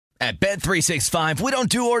At Bet365, we don't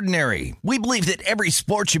do ordinary. We believe that every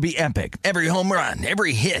sport should be epic. Every home run,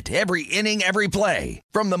 every hit, every inning, every play.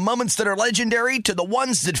 From the moments that are legendary to the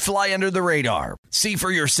ones that fly under the radar. See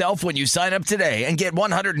for yourself when you sign up today and get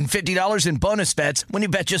 $150 in bonus bets when you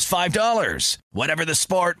bet just $5. Whatever the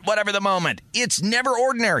sport, whatever the moment, it's never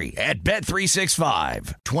ordinary at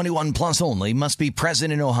Bet365. 21 plus only. Must be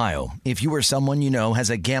present in Ohio. If you or someone you know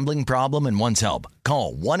has a gambling problem and wants help,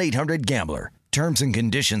 call 1-800-GAMBLER. Terms and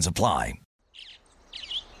conditions apply.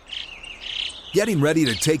 Getting ready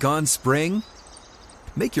to take on spring?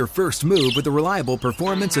 Make your first move with the reliable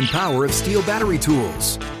performance and power of Steel battery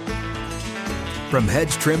tools. From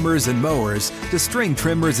hedge trimmers and mowers to string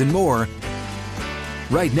trimmers and more,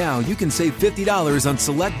 right now you can save $50 on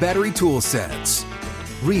select battery tool sets.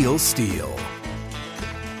 Real Steel.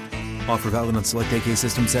 Offer valid on select AK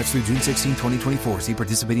system sets through June 16, 2024. See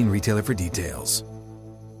participating retailer for details.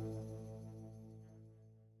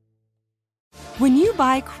 When you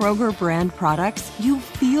buy Kroger brand products, you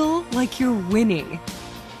feel like you're winning.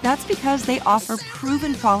 That's because they offer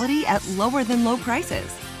proven quality at lower than low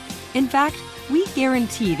prices. In fact, we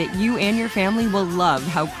guarantee that you and your family will love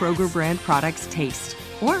how Kroger brand products taste,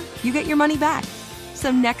 or you get your money back. So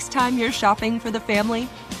next time you're shopping for the family,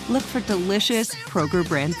 look for delicious Kroger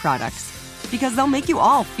brand products, because they'll make you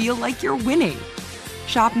all feel like you're winning.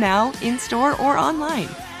 Shop now, in-store, or online.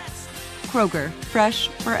 Kroger, fresh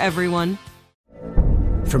for everyone.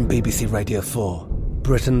 From BBC Radio 4,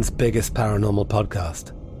 Britain's biggest paranormal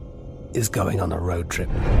podcast is going on a road trip.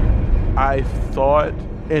 I thought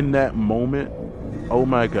in that moment, oh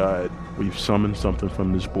my God, we've summoned something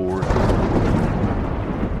from this board.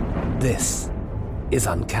 This is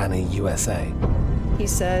Uncanny USA. He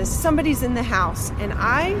says, somebody's in the house, and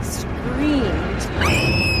I screamed.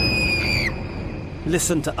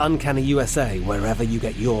 Listen to Uncanny USA wherever you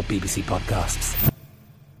get your BBC podcasts,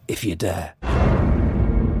 if you dare.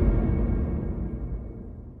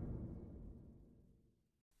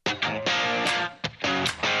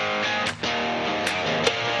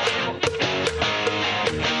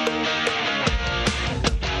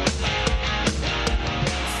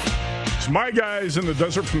 My guys in the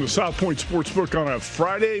desert from the South Point Sportsbook on a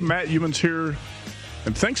Friday. Matt Youmans here.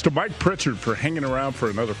 And thanks to Mike Pritchard for hanging around for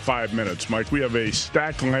another 5 minutes. Mike, we have a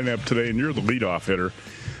stacked lineup today, and you're the leadoff hitter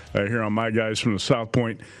here on My Guys from the South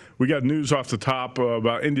Point. We got news off the top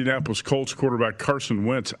about Indianapolis Colts quarterback Carson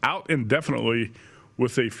Wentz out indefinitely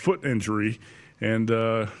with a foot injury. And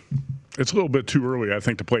it's a little bit too early, I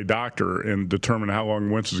think, to play doctor and determine how long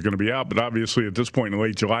Wentz is going to be out. But obviously, at this point in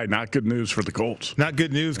late July, not good news for the Colts. Not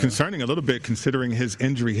good news, concerning a little bit, considering his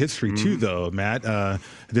injury history, too, though, Matt.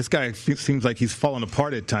 This guy seems like he's falling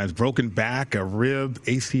apart at times. Broken back, a rib,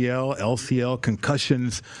 ACL, LCL,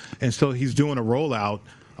 concussions. And so he's doing a rollout,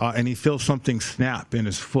 and he feels something snap in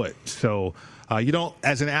his foot. So you don't,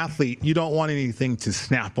 as an athlete, you don't want anything to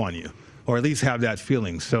snap on you, or at least have that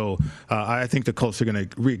feeling. So I think the Colts are going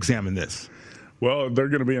to re-examine this. Well, they're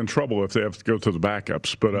going to be in trouble if they have to go to the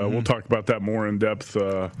backups. But we'll talk about that more in depth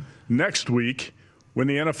next week when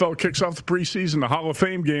the NFL kicks off the preseason, the Hall of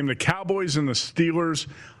Fame game, the Cowboys and the Steelers.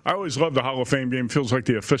 I always love the Hall of Fame game. Feels like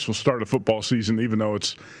the official start of football season, even though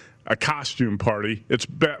it's a costume party. It's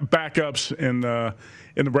backups in the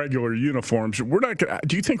regular uniforms. We're not.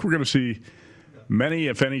 Do you think we're going to see many,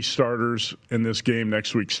 if any, starters in this game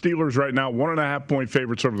next week? Steelers right now 1.5-point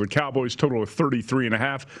favorites over the Cowboys, total of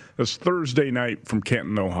 33.5. That's Thursday night from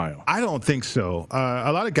Canton, Ohio. I don't think so.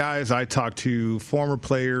 A lot of guys I talked to, former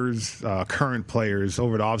players, current players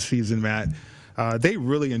over the offseason, Matt, they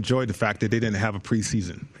really enjoyed the fact that they didn't have a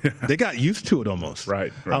preseason. They got used to it almost,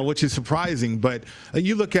 right. Which is surprising. But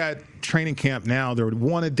you look at training camp now, they're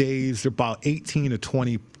one-a-days, they're about 18 to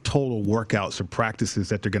 20 total workouts or practices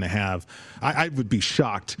that they're going to have. I would be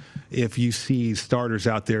shocked if you see starters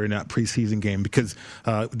out there in that preseason game, because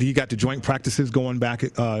you got the joint practices coming back to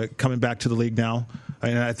the league now,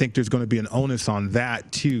 and I think there's going to be an onus on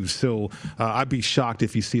that too. So I'd be shocked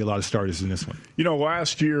if you see a lot of starters in this one. You know,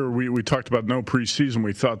 last year we talked about no preseason.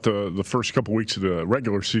 We thought the first couple weeks of the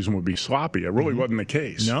regular season would be sloppy. It really wasn't the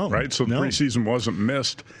case. No, right? So the preseason wasn't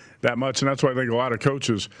missed that much, and that's why I think a lot of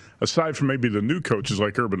coaches, aside from maybe the new coaches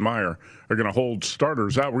like Urban Meyer, are going to hold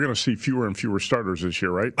starters out. We're going to see fewer and fewer starters this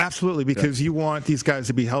year, right? Absolutely, because you want these guys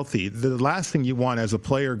to be healthy. The last thing you want as a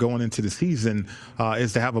player going into the season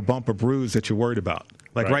is to have a bump or bruise that you're worried about.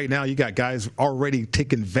 Like right now, you got guys already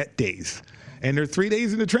taking vet days. And they're 3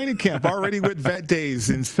 days into training camp already with vet days.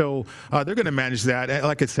 And so they're going to manage that. And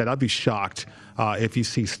like I said, I'd be shocked if you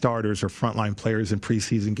see starters or frontline players in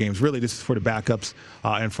preseason games. Really, this is for the backups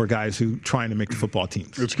and for guys who trying to make the football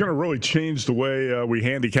teams. It's going to really change the way we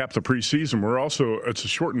handicap the preseason. It's a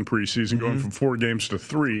shortened preseason, going from 4 games to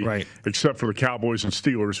 3, right, except for the Cowboys and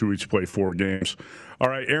Steelers, who each play 4 games. All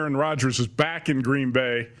right, Aaron Rodgers is back in Green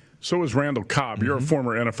Bay. So is Randall Cobb. You're a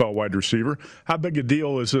former NFL wide receiver. How big a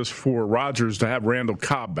deal is this for Rodgers to have Randall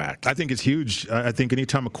Cobb back? I think it's huge. I think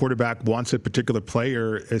anytime a quarterback wants a particular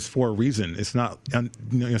player, it's for a reason. It's not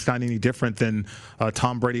any different than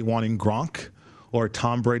Tom Brady wanting Gronk or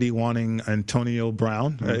Tom Brady wanting Antonio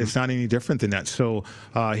Brown. It's not any different than that. So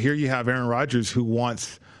here you have Aaron Rodgers, who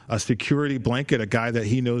wants a security blanket, a guy that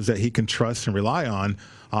he knows that he can trust and rely on,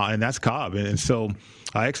 and that's Cobb. And so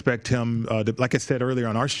I expect him, like I said earlier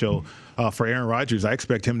on our show, for Aaron Rodgers, I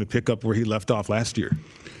expect him to pick up where he left off last year.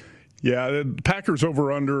 Yeah, the Packers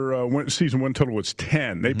over-under season win total was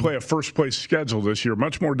 10. They play a first-place schedule this year,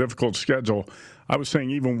 much more difficult schedule. I was saying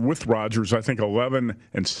even with Rodgers, I think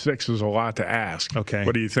 11-6 is a lot to ask. Okay.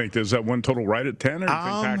 What do you think? Is that win total right at 10, or do you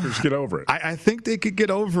think Packers get over it? I think they could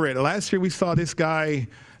get over it. Last year we saw this guy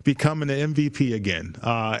becoming an MVP again.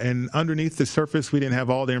 And underneath the surface, we didn't have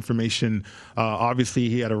all the information. Obviously,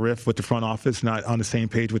 he had a rift with the front office, not on the same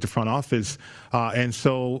page with the front office. And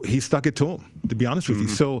so he stuck it to him, to be honest with you.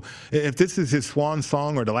 So if this is his swan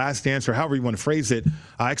song or the last dance or however you want to phrase it,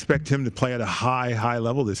 I expect him to play at a high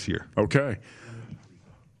level this year. Okay.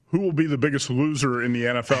 Who will be the biggest loser in the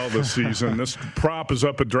NFL this season? This prop is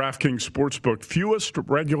up at DraftKings Sportsbook. Fewest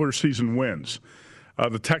regular season wins.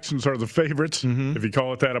 The Texans are the favorites, if you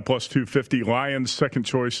call it that, at plus 250. Lions, second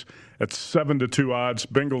choice at 7-2 odds.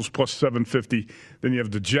 Bengals plus 750. Then you have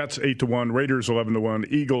the Jets 8-1, Raiders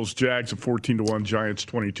 11-1, Eagles, Jags at 14-1, Giants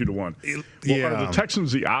 22-1. Well, are the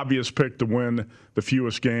Texans the obvious pick to win the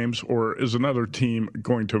fewest games, or is another team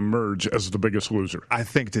going to emerge as the biggest loser? I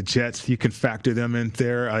think the Jets, you can factor them in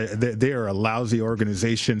there. They are a lousy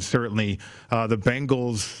organization, certainly. The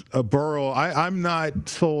Bengals, Burrow, I'm not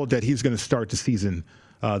told that he's going to start the season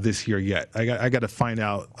this year yet. I got to find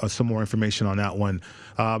out some more information on that one.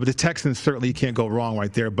 But the Texans, certainly you can't go wrong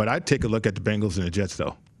right there. But I'd take a look at the Bengals and the Jets,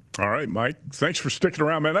 though. All right, Mike. Thanks for sticking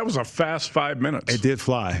around, man. That was a fast 5 minutes. It did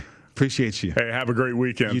fly. Appreciate you. Hey, have a great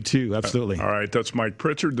weekend. You too, absolutely. All right, that's Mike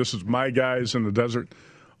Pritchard. This is My Guys in the Desert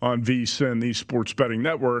on VSiN, the Sports Betting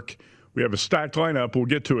Network. We have a stacked lineup. We'll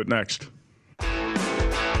get to it next.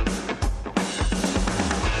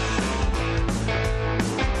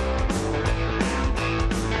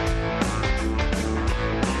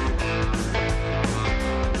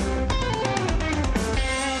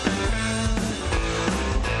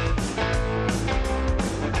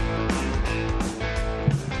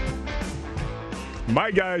 My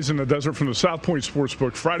Guys in the Desert from the South Point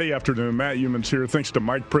Sportsbook, Friday afternoon. Matt Youmans here. Thanks to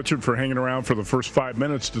Mike Pritchard for hanging around for the first 5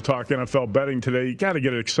 minutes to talk NFL betting today. You got to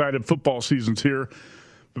get excited. Football season's here.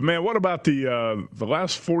 But, man, what about the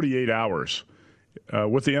last 48 hours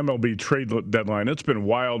with the MLB trade deadline? It's been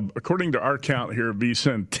wild. According to our count here at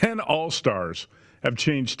VSiN, 10 All-Stars have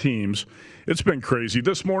changed teams. It's been crazy.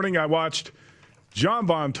 This morning I watched John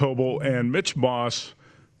Von Tobel and Mitch Moss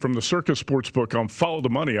from the Circus Sportsbook on Follow the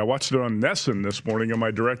Money. I watched it on Nesson this morning on my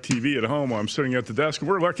DirecTV at home while I'm sitting at the desk.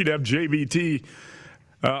 We're lucky to have JVT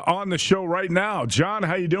on the show right now. John,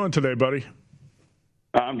 how you doing today, buddy?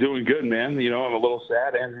 I'm doing good, man. You know, I'm a little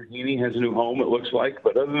sad. Andrew Heaney has a new home, it looks like.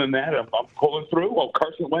 But other than that, I'm pulling through. Well,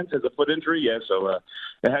 Carson Wentz has a foot injury, so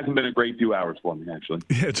it hasn't been a great few hours for me, actually.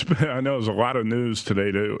 I know there's a lot of news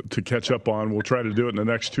today to catch up on. We'll try to do it in the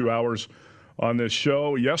next 2 hours on this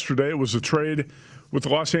show. Yesterday was a trade with the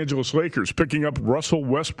Los Angeles Lakers picking up Russell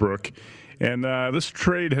Westbrook. And this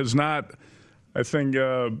trade has not, I think,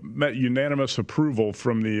 met unanimous approval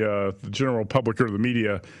from the general public or the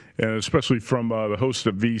media, and especially from the hosts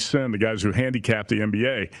of VSiN, the guys who handicap the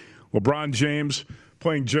NBA. LeBron James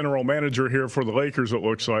playing general manager here for the Lakers, it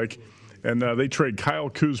looks like. And they trade Kyle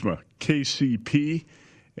Kuzma, KCP,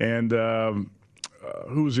 and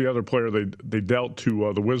who was the other player they dealt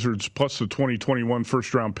to the Wizards, plus the 2021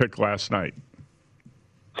 first-round pick last night?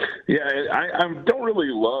 Yeah, I don't really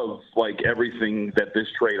love, everything that this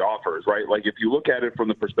trade offers, right? Like, if you look at it from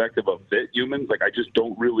the perspective of humans, I just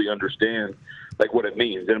don't really understand, what it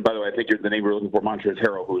means. And, by the way, I think the name you're looking for, Montrezl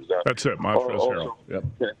Harrell, who's that's it, Montrezl Harrell.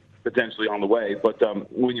 Yep. Potentially on the way. But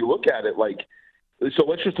when you look at it, So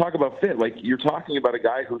let's just talk about fit. Like, you're talking about a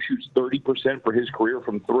guy who shoots 30% for his career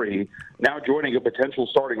from three, now joining a potential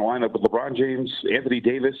starting lineup with LeBron James, Anthony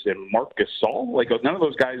Davis, and Marc Gasol. Like, none of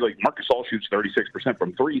those guys, like Marc Gasol shoots 36%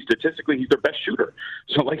 from three. Statistically, he's their best shooter.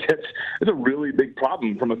 So, like, that's a really big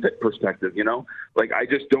problem from a fit perspective, you know? Like, I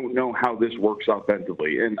just don't know how this works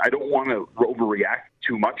offensively. And I don't want to overreact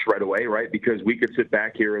too much right away, right? Because we could sit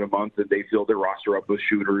back here in a month and they fill their roster up with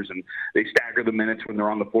shooters and they stagger the minutes when they're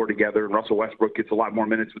on the floor together, and Russell Westbrook gets a lot more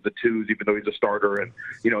minutes with the twos, even though he's a starter. And,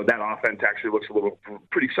 you know, that offense actually looks a little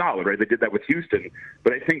pretty solid, right? They did that with Houston.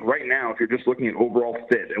 But I think right now, if you're just looking at overall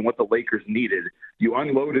fit and what the Lakers needed, you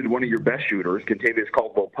unloaded one of your best shooters, Kentavious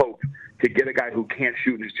Caldwell-Pope, to get a guy who can't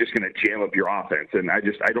shoot and is just going to jam up your offense. And I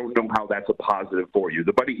don't know how that's a positive for you.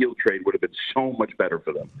 The Buddy Hield trade would have been so much better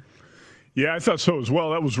for them. Yeah, I thought so as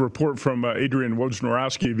well. That was a report from Adrian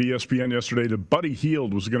Wojnarowski of ESPN yesterday that Buddy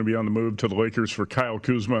Hield was going to be on the move to the Lakers for Kyle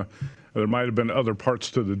Kuzma. There might have been other parts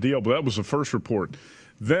to the deal, but that was the first report.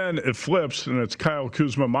 Then it flips, and it's Kyle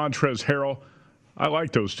Kuzma, Montrezl Harrell. I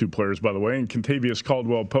like those two players, by the way, and Kentavious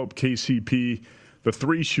Caldwell-Pope, KCP, the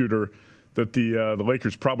three-shooter that the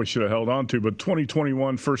Lakers probably should have held on to. But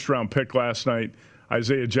 2021 first-round pick last night,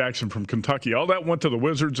 Isaiah Jackson from Kentucky. All that went to the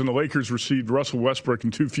Wizards, and the Lakers received Russell Westbrook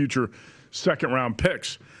and two future second-round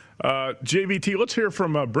picks. JVT, let's hear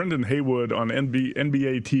from Brendan Haywood on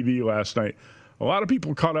NBA TV last night. A lot of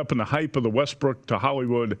people caught up in the hype of the Westbrook to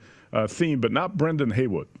Hollywood theme, but not Brendan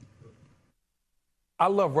Haywood. I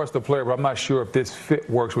love Russ the player, but I'm not sure if this fit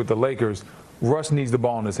works with the Lakers. Russ needs the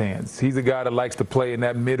ball in his hands. He's a guy that likes to play in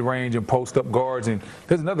that mid-range and post-up guards, and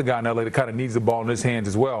there's another guy in L.A. that kind of needs the ball in his hands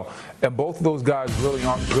as well. And both of those guys really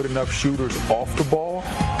aren't good enough shooters off the ball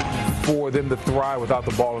for them to thrive without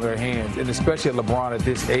the ball in their hands, and especially at LeBron at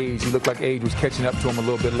this age. He looked like age was catching up to him a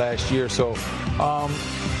little bit last year. So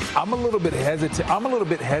I'm a little bit hesitant. I'm a little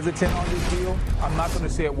bit hesitant on this deal. I'm not going to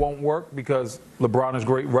say it won't work because LeBron is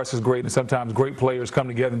great, Russ is great, and sometimes great players come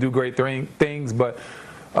together and do great things. But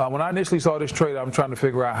when I initially saw this trade, I'm trying to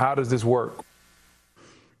figure out how does this work.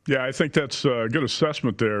 Yeah, I think that's a good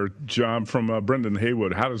assessment there, John, from Brendan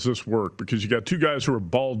Haywood. How does this work? Because you got two guys who are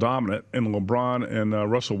ball dominant in LeBron and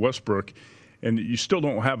Russell Westbrook, and you still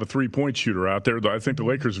don't have a three-point shooter out there. I think the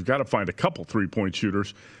Lakers have got to find a couple three-point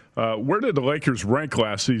shooters. Where did the Lakers rank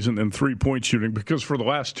last season in three-point shooting? Because for the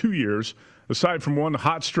last 2 years, aside from one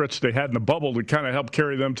hot stretch they had in the bubble that kind of helped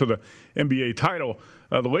carry them to the NBA title,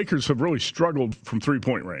 the Lakers have really struggled from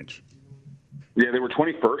three-point range. Yeah, they were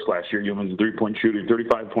 21st last year, in three-point shooting,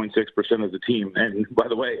 35.6% of the team. And by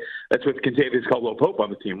the way, that's with Kentavious Caldwell-Pope on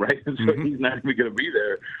the team, right? And so he's not even going to be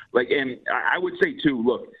there. And I would say, too,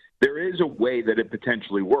 look, there is a way that it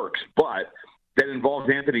potentially works, but that involves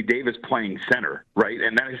Anthony Davis playing center, right?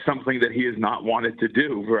 And that is something that he has not wanted to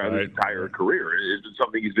do throughout his entire career. It's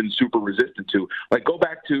something he's been super resistant to. Like, go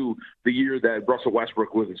back to the year that Russell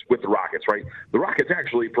Westbrook was with the Rockets, right? The Rockets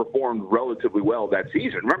actually performed relatively well that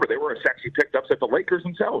season. Remember, they were a sexy picked upset the Lakers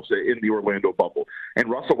themselves in the Orlando bubble. And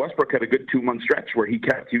Russell Westbrook had a good 2-month stretch where he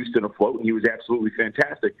kept Houston afloat, and he was absolutely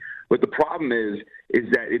fantastic. But the problem is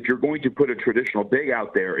that if you're going to put a traditional big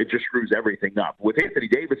out there, it just screws everything up. With Anthony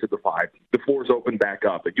Davis at the 5, the floor's open back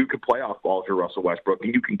up, and you can play off balls for Russell Westbrook,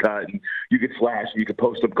 and you can cut, and you can slash, and you can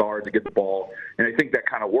post up guards to get the ball. And I think that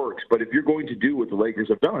kind of works. But if you're going to do what the Lakers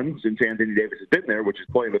have done since Anthony Davis has been there, which is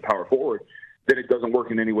playing the power forward, then it doesn't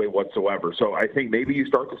work in any way whatsoever. So I think maybe you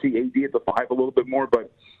start to see AD at the 5 a little bit more.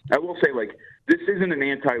 But I will say, this isn't an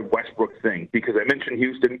anti-Westbrook thing, because I mentioned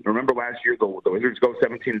Houston. Remember last year, the Wizards go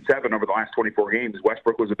 17-7 over the last 24 games.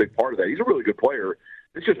 Westbrook was a big part of that. He's a really good player.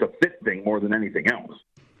 It's just a fit thing more than anything else.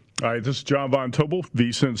 All right, this is John Von Tobel,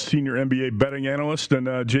 VSiN's senior NBA betting analyst. And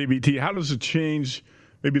JVT, how does it change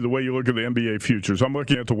maybe the way you look at the NBA futures? I'm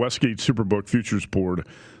looking at the Westgate Superbook futures board.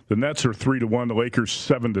 The Nets are 3-1, the Lakers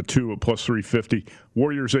 7-2 at plus 350,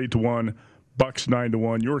 Warriors 8-1, Bucks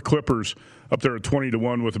 9-1. Your Clippers up there at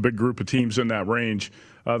 20-1 with a big group of teams in that range.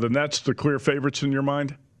 The Nets, the clear favorites in your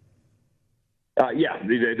mind? Yeah,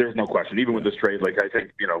 there's no question. Even with this trade, I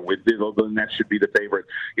think, the Nets should be the favorite.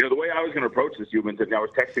 The way I was going to approach this, and I was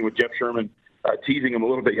texting with Jeff Sherman, teasing him a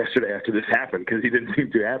little bit yesterday after this happened because he didn't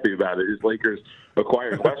seem too happy about it. His Lakers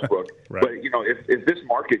acquired Westbrook. Right. But, if this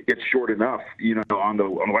market gets short enough, on the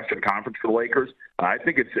Western Conference for the Lakers, I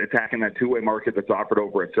think it's attacking that two-way market that's offered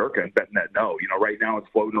over at Circa and betting that no. Right now it's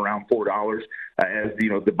floating around $4 as,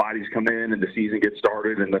 the bodies come in and the season gets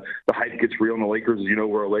started and the hype gets real, and the Lakers,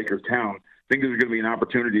 we're a Lakers town. think there's going to be an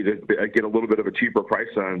opportunity to get a little bit of a cheaper price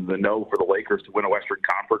on the no for the Lakers to win a Western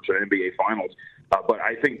Conference or NBA Finals. But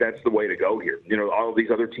I think that's the way to go here. All of these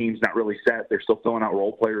other teams not really set. They're still filling out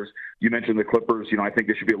role players. You mentioned the Clippers. I think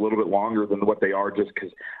they should be a little bit longer than what they are just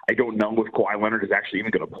because I don't know if Kawhi Leonard is actually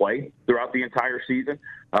even going to play throughout the entire season.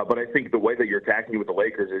 But I think the way that you're attacking with the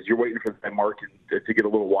Lakers is you're waiting for that market to get a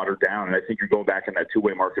little watered down, and I think you're going back in that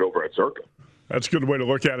two-way market over at Circa. That's a good way to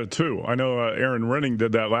look at it, too. I know Aaron Renning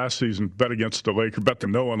did that last season, bet against the Lakers, bet the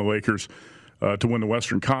no on the Lakers to win the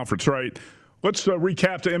Western Conference. Right. Let's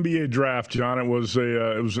recap the NBA draft, John. It was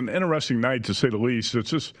an interesting night, to say the least.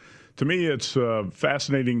 It's just, to me, it's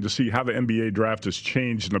fascinating to see how the NBA draft has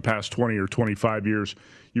changed in the past 20 or 25 years.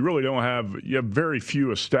 You really don't have – you have very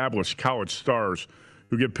few established college stars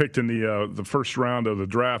who get picked in the first round of the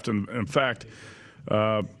draft. And, in fact,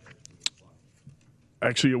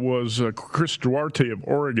 actually, it was Chris Duarte of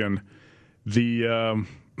Oregon, the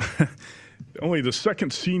only the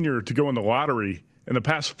second senior to go in the lottery in the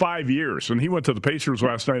past 5 years. And he went to the Pacers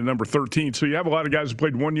last night at number 13. So you have a lot of guys who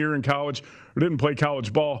played 1 year in college or didn't play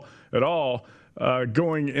college ball at all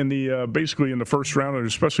going in the basically in the first round, and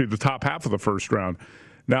especially the top half of the first round.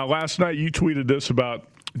 Now, last night you tweeted this about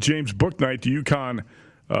James Bouknight, the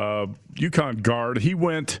UConn guard. He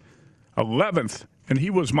went 11th, and he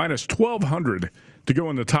was minus 1,200 to go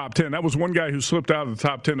in the top 10. That was one guy who slipped out of the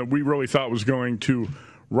top 10 that we really thought was going to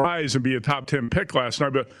rise and be a top 10 pick last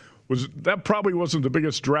night. But that probably wasn't the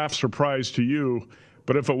biggest draft surprise to you.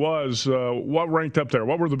 But if it was, what ranked up there?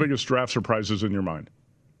 What were the biggest draft surprises in your mind?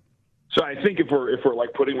 So I think if we're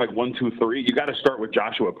like putting like 1, 2, 3, you got to start with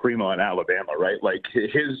Joshua Primo in Alabama, right? Like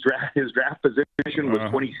his draft position was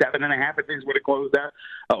 27.5, I think is what it closed at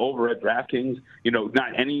over at DraftKings.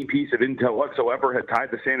 Not any piece of intel whatsoever had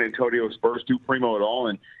tied the San Antonio Spurs to Primo at all,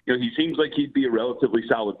 and he seems like he'd be a relatively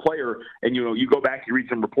solid player. And you go back, you read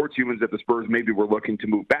some reports, humans, that the Spurs maybe were looking to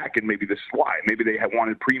move back, and maybe this is why. Maybe they had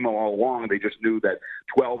wanted Primo all along. They just knew that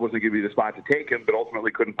 12 wasn't going to be the spot to take him, but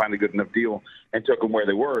ultimately couldn't find a good enough deal and took him where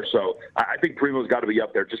they were. So I think Primo's got to be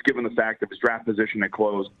up there, just given the fact that his draft position at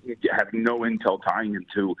close, you have no intel tying him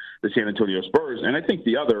to the San Antonio Spurs. And I think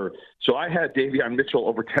the other, so I had Davion Mitchell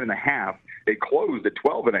over 10.5. It closed at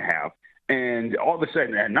 12.5. And all of a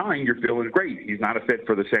sudden, at 9, you're feeling great. He's not a fit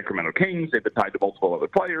for the Sacramento Kings. They've been tied to multiple other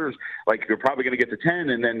players. Like, you're probably going to get to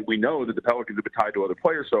 10, and then we know that the Pelicans have been tied to other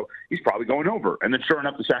players, so he's probably going over. And then, sure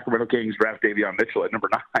enough, the Sacramento Kings draft Davion Mitchell at number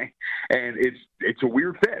 9, and it's a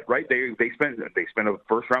weird fit, right? They spent a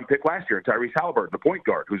first-round pick last year, Tyrese Halliburton, the point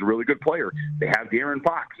guard, who's a really good player. They have De'Aaron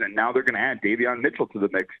Fox, and now they're going to add Davion Mitchell to the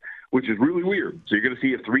mix, which is really weird. So you're going to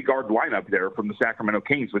see a 3-guard lineup there from the Sacramento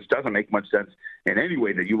Kings, which doesn't make much sense in any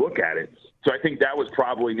way that you look at it. So I think that was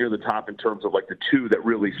probably near the top in terms of like the 2 that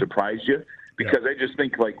really surprised you, because I just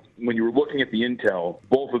think like when you were looking at the intel,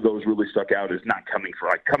 both of those really stuck out as not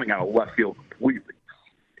coming out of left field completely.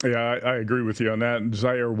 Yeah, I agree with you on that. And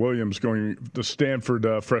Zaire Williams, the Stanford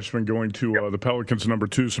freshman, going to the Pelicans number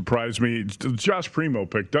 2, surprised me. The Josh Primo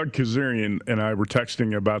pick. Doug Kazarian and I were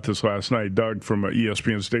texting about this last night. Doug from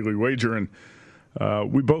ESPN's Daily Wager,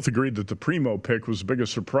 and we both agreed that the Primo pick was the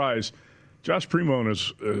biggest surprise. Josh Primo in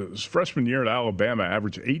his freshman year at Alabama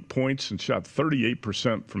averaged 8 points and shot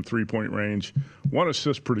 38% from three-point range, 1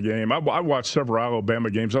 assist per game. I watched several Alabama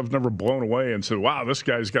games. I was never blown away and said, wow, this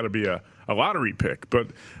guy's got to be a lottery pick. But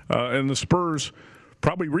and the Spurs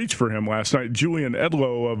probably reached for him last night. Julian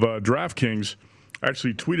Edlow of DraftKings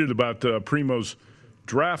actually tweeted about Primo's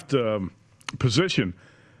draft position.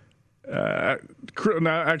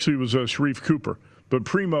 Actually, it was Sharif Cooper, but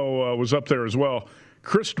Primo was up there as well.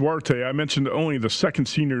 Chris Duarte, I mentioned only the second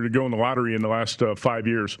senior to go in the lottery in the last 5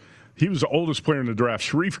 years. He was the oldest player in the draft.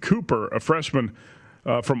 Sharif Cooper, a freshman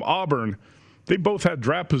from Auburn, they both had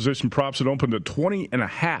draft position props that opened at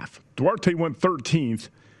 20.5. Duarte went 13th.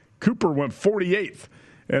 Cooper went 48th.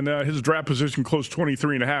 And his draft position closed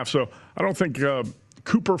 23.5. So I don't think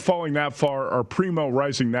Cooper falling that far or Primo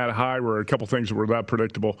rising that high were a couple things that were that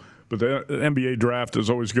predictable. But the NBA draft is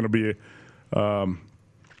always going to be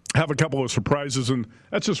have a couple of surprises, and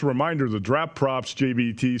that's just a reminder the draft props,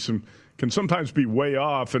 JBT, can sometimes be way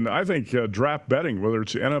off, and I think draft betting, whether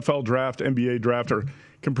it's NFL draft, NBA draft,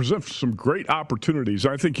 can present some great opportunities.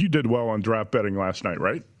 I think you did well on draft betting last night,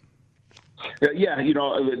 right? Yeah,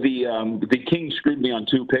 the Kings screwed me on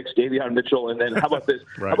 2 picks, Davion Mitchell, and then how about this?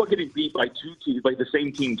 Right. How about getting beat by 2 teams, like the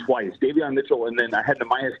same team twice? Davion Mitchell, and then I had the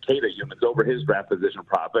Myers Queta units over his draft position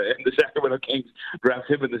prop, and the Sacramento Kings draft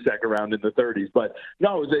him in the second round in the 30s. But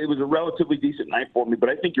no, it was a relatively decent night for me. But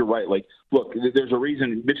I think you're right. Like, look, there's a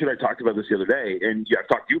reason. Mitch and I talked about this the other day, and I've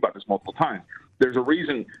talked to you about this multiple times. there's a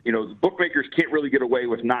reason, the bookmakers can't really get away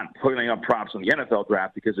with not putting up props on the NFL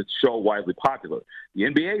draft because it's so widely popular. The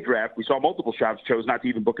NBA draft, we saw multiple shops chose not to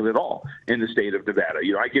even book it at all in the state of Nevada.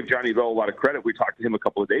 I give Johnny Bell a lot of credit. We talked to him a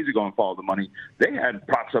couple of days ago on Follow the Money. They had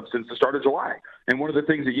props up since the start of July. And one of the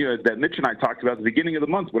things that Mitch and I talked about at the beginning of the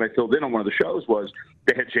month when I filled in on one of the shows was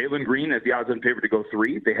they had Jalen Green as the odds-on favorite to go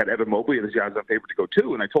 3. They had Evan Mobley as the odds-on favorite to go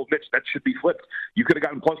 2. And I told Mitch that should be flipped. You could have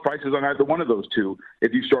gotten plus prices on either one of those two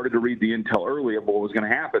if you started to read the intel early of what was going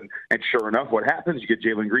to happen. And sure enough, what happens? You get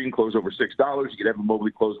Jalen Green close over $6. You get Evan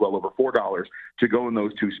Mobley close well over $4 to go in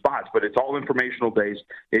those two spots. But it's all informational based.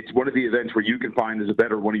 It's one of the events where you can find as a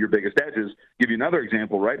better one of your biggest edges. Give you another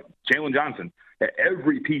example, right? Jalen Johnson.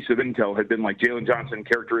 Every piece of intel had been like Jalen Johnson,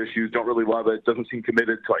 character issues, don't really love it, doesn't seem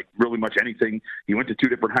committed to really much anything. He went to 2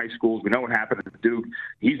 different high schools. We know what happened at Duke.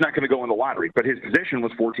 He's not going to go in the lottery, but his position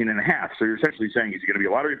was 14.5. So you're essentially saying, is he going to be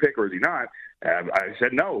a lottery pick or is he not? I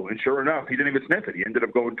said no, and sure enough, he didn't even sniff it. He ended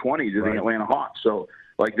up going 20 to the Atlanta Hawks. So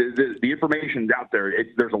the information's out there.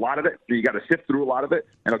 There's a lot of it. You got to sift through a lot of it.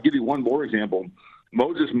 And I'll give you one more example.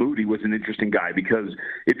 Moses Moody was an interesting guy because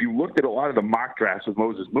if you looked at a lot of the mock drafts of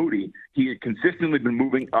Moses Moody, he had consistently been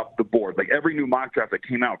moving up the board. Every new mock draft that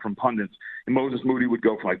came out from pundits, and Moses Moody would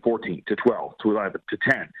go from 14 to 12 to 11 to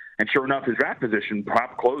 10. And sure enough, his draft position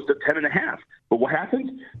prop closed at 10.5. But what happens?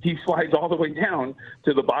 He slides all the way down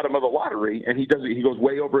to the bottom of the lottery, and he goes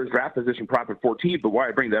way over his draft position prop at 14. But why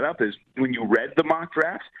I bring that up is when you read the mock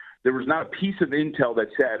drafts, there was not a piece of intel that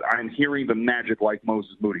said, I'm hearing the Magic like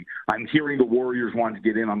Moses Moody. I'm hearing the Warriors want to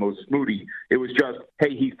get in on Moses Moody. It was just,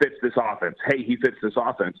 hey, he fits this offense. Hey, he fits this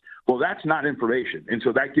offense. Well, that's not information. And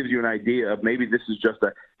so that gives you an idea of maybe this is just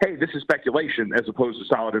hey, this is speculation as opposed to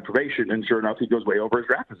solid information. And sure enough, he goes way over his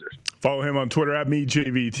draft position. Follow him on Twitter at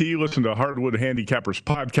MeJVT. Listen to Hardwood Handicappers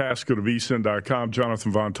podcast. Go to vsin.com.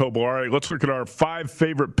 Jonathan Von Tobel. All right, let's look at our 5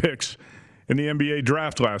 favorite picks in the NBA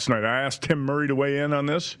draft last night. I asked Tim Murray to weigh in on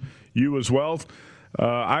this. You as well.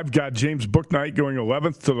 I've got James Bouknight going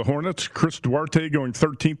 11th to the Hornets. Chris Duarte going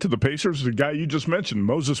 13th to the Pacers. The guy you just mentioned,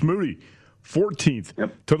 Moses Moody,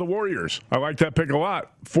 14th to the Warriors. I like that pick a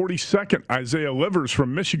lot. 42nd, Isaiah Livers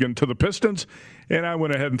from Michigan to the Pistons. And I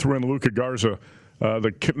went ahead and threw in Luka Garza.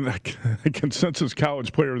 The consensus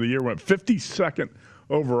college player of the year went 52nd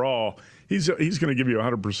overall. He's going to give you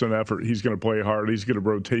 100% effort. He's going to play hard. He's going to be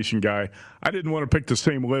a rotation guy. I didn't want to pick the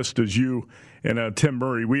same list as you and Tim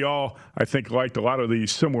Murray. We all, I think, liked a lot of these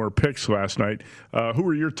similar picks last night. Who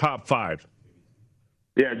were your top 5?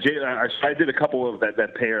 Yeah, I did a couple of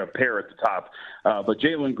that pair at the top. But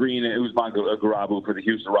Jalen Green and Usman Garuba for the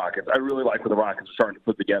Houston Rockets. I really like what the Rockets are starting to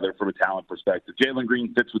put together from a talent perspective. Jalen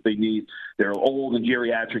Green fits what they need. They're old and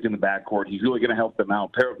geriatric in the backcourt. He's really going to help them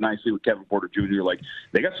out. Pair up nicely with Kevin Porter Jr.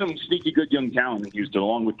 They got some sneaky good young talent in Houston,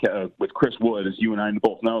 along with Chris Wood, as you and I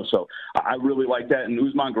both know. So I really like that. And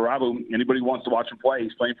Usman Garuba, anybody who wants to watch him play,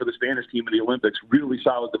 he's playing for the Spanish team in the Olympics. Really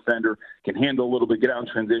solid defender, can handle a little bit, get out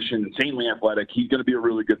in transition, insanely athletic. He's going to be a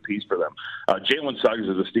really good piece for them. Jalen Suggs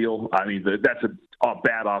is a steal. I mean, that's a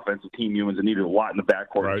bad offensive team. Humans that needed a lot in the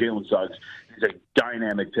backcourt. Right. Jalen Suggs is a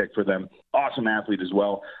dynamic pick for them. Awesome athlete as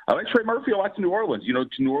well. I like Trey Murphy a lot to New Orleans.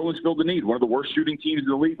 New Orleans filled the need. One of the worst shooting teams in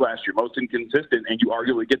the league last year, most inconsistent, and you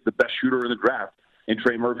arguably get the best shooter in the draft in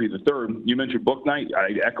Trey Murphy the third. You mentioned Bouknight.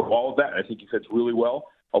 I echo all of that. I think he fits really well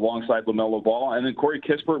alongside LaMelo Ball. And then Corey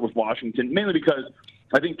Kispert with Washington, mainly because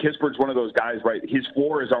I think Kispert's one of those guys, right? His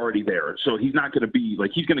floor is already there. So he's not going to be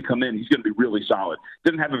he's going to come in. He's going to be really solid.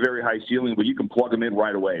 Doesn't have a very high ceiling, but you can plug him in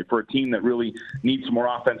right away. For a team that really needs some more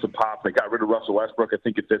offensive pop, they got rid of Russell Westbrook. I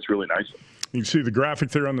think it fits really nicely. You can see the graphic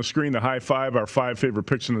there on the screen, the high 5, our 5 favorite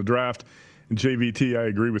picks in the draft. And JVT, I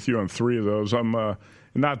agree with you on 3 of those. I'm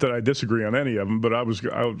not that I disagree on any of them, but I was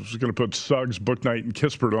going to put Suggs, Bouknight, and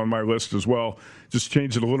Kispert on my list as well. Just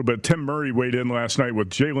change it a little bit. Tim Murray weighed in last night with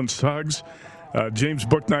Jalen Suggs, James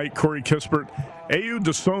Bouknight, Corey Kispert, Ayo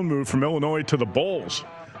Dosunmu from Illinois to the Bulls.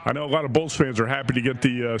 I know a lot of Bulls fans are happy to get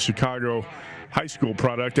the Chicago high school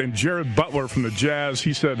product. And Jared Butler from the Jazz,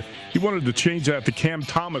 he said he wanted to change that to Cam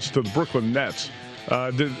Thomas to the Brooklyn Nets.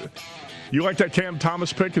 You like that Cam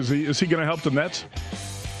Thomas pick? Is he going to help the Nets?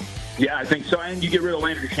 Yeah, I think so. And you get rid of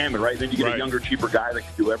Landry Shamet, right? Then you get a younger, cheaper guy that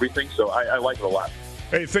can do everything. So I like it a lot.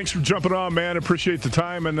 Hey, thanks for jumping on, man. Appreciate the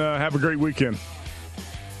time, and have a great weekend.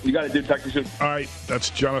 You got it, dude. Talk to you soon. All right, that's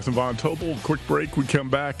Jonathan Von Tobel. Quick break. We come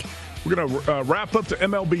back. We're going to wrap up the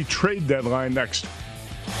MLB trade deadline next.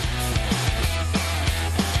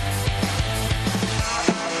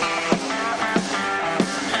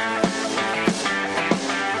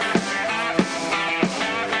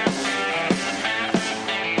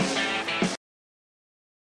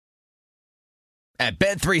 At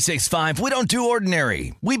Bet365, we don't do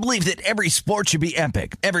ordinary. We believe that every sport should be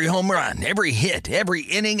epic. Every home run, every hit, every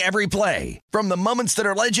inning, every play. From the moments that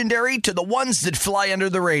are legendary to the ones that fly under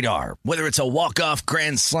the radar. Whether it's a walk-off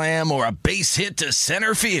grand slam or a base hit to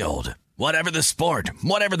center field. Whatever the sport,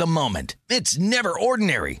 whatever the moment. It's never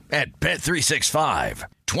ordinary at Bet365.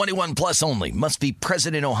 21 plus only. Must be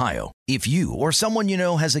present in Ohio. If you or someone you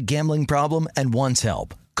know has a gambling problem and wants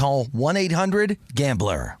help, call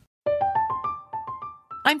 1-800-GAMBLER.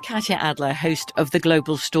 I'm Katya Adler, host of The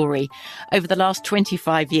Global Story. Over the last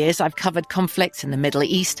 25 years, I've covered conflicts in the Middle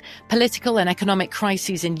East, political and economic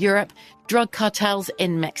crises in Europe, drug cartels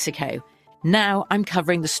in Mexico. Now I'm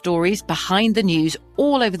covering the stories behind the news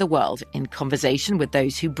all over the world in conversation with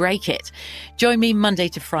those who break it. Join me Monday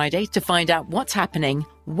to Friday to find out what's happening,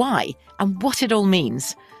 why, and what it all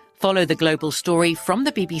means. Follow The Global Story from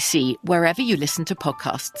the BBC wherever you listen to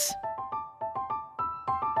podcasts.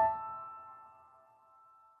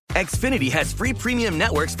 Xfinity has free premium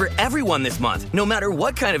networks for everyone this month, no matter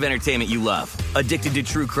what kind of entertainment you love. Addicted to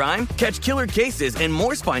true crime? Catch killer cases and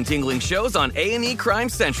more spine-tingling shows on A&E Crime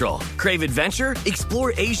Central. Crave adventure?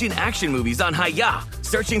 Explore Asian action movies on Hi-Ya.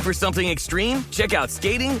 Searching for something extreme? Check out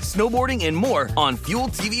skating, snowboarding, and more on Fuel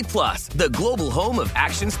TV Plus, the global home of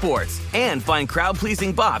action sports. And find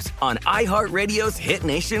crowd-pleasing bops on iHeartRadio's Hit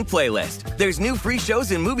Nation playlist. There's new free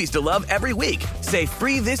shows and movies to love every week. Say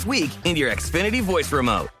free this week in your Xfinity voice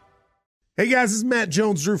remote. Hey guys, this is Matt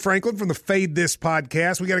Jones, Drew Franklin from the Fade This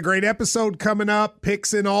podcast. We got a great episode coming up,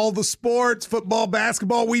 picks in all the sports, football,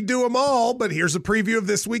 basketball, we do them all, but here's a preview of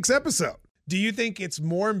this week's episode. Do you think it's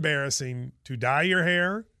more embarrassing to dye your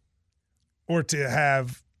hair or to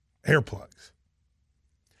have hair plugs?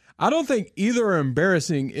 I don't think either are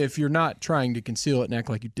embarrassing if you're not trying to conceal it and act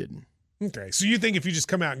like you didn't. Okay, so you think if you just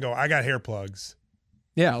come out and go, I got hair plugs.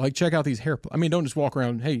 Yeah, like check out these hair plugs. I mean, don't just walk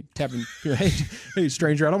around, hey, tapping, hey,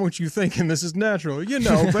 stranger, I don't want you thinking this is natural. You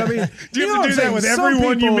know, but I mean, do you have to do that with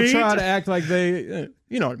everyone you meet? Try to act like they,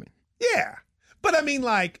 you know what I mean? Yeah. But I mean,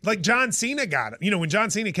 like John Cena got it. You know, when John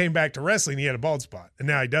Cena came back to wrestling, he had a bald spot, and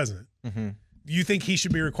now he doesn't. Mm-hmm. You think he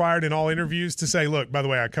should be required in all interviews to say, look, by the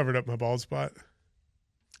way, I covered up my bald spot?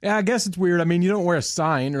 Yeah, I guess it's weird. I mean, you don't wear a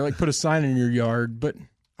sign or like put a sign in your yard, but.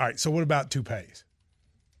 All right, so what about toupees?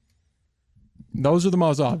 Those are the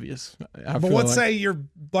most obvious. But let's say you're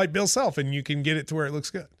like Bill Self and you can get it to where it looks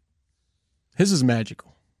good. His is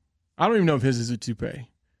magical. I don't even know if his is a toupee.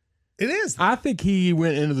 It is. I think he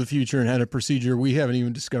went into the future and had a procedure we haven't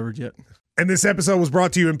even discovered yet. And this episode was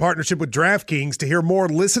brought to you in partnership with DraftKings. To hear more,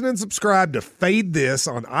 listen and subscribe to Fade This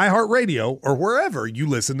on iHeartRadio or wherever you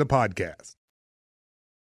listen to podcasts.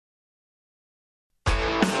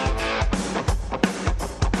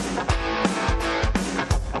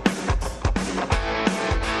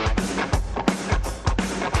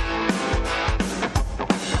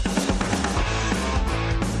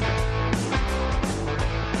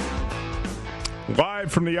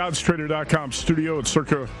 Live from the oddstrader.com studio at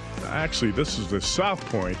Circa. Actually, this is the South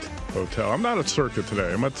Point Hotel. I'm not at Circa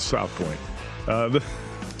today. I'm at the South Point. Go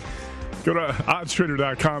to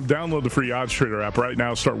oddstrader.com. Download the free OddsTrader app right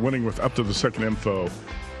now. Start winning with up to the second info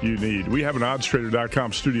you need. We have an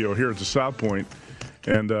oddstrader.com studio here at the South Point,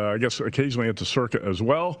 and I guess occasionally at the Circa as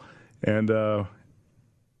well. And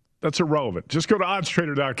that's irrelevant. Just go to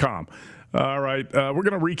oddstrader.com. All right, we're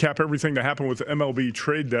going to recap everything that happened with the MLB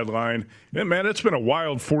trade deadline. And, man, it's been a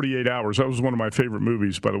wild 48 hours. That was one of my favorite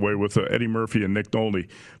movies, by the way, with Eddie Murphy and Nick Nolte.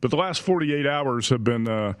 But the last 48 hours have been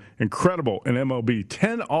incredible in MLB.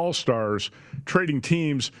 10 All-Stars trading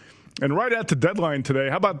teams. And right at the deadline today,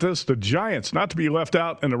 how about this? The Giants, not to be left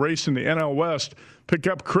out in the race in the NL West, pick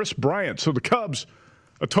up Chris Bryant. So the Cubs,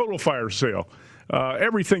 a total fire sale.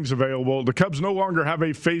 Everything's available. The Cubs no longer have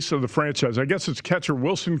a face of the franchise. I guess it's catcher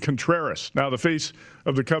Wilson Contreras, now the face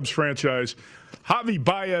of the Cubs franchise. Javi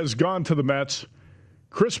Baez gone to the Mets.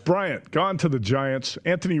 Chris Bryant gone to the Giants.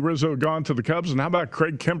 Anthony Rizzo gone to the Cubs. And how about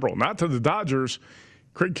Craig Kimbrell? Not to the Dodgers.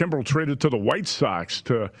 Craig Kimbrell traded to the White Sox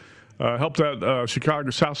to help that Chicago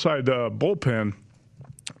Southside bullpen.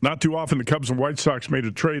 Not too often the Cubs and White Sox made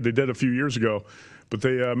a trade. They did a few years ago. But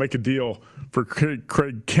they make a deal for Craig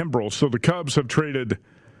Kimbrell. So the Cubs have traded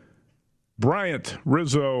Bryant,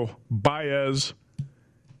 Rizzo, Baez,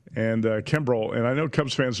 and Kimbrell. And I know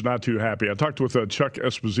Cubs fans are not too happy. I talked with Chuck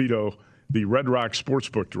Esposito, the Red Rock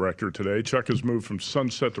Sportsbook director today. Chuck has moved from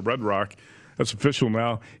Sunset to Red Rock. That's official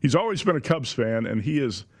now. He's always been a Cubs fan, and he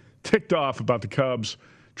is ticked off about the Cubs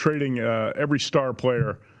trading every star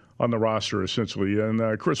player on the roster, essentially.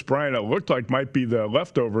 And Chris Bryant, it looked like might be the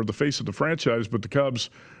leftover, the face of the franchise, but the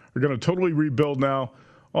Cubs are going to totally rebuild now.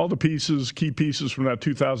 All the pieces, key pieces from that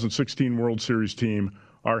 2016 World Series team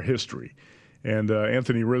are history. And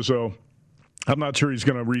Anthony Rizzo, I'm not sure he's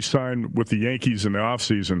going to re-sign with the Yankees in the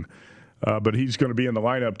offseason, but he's going to be in the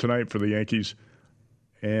lineup tonight for the Yankees.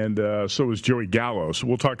 And so is Joey Gallo. So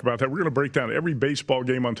we'll talk about that. We're going to break down every baseball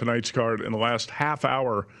game on tonight's card in the last half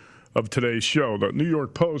hour of today's show. The New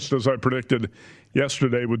York Post, as I predicted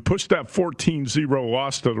yesterday, would push that 14-0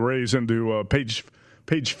 loss to the Rays into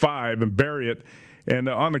page 5 and bury it. And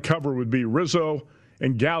on the cover would be Rizzo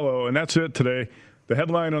and Gallo, and that's it today. The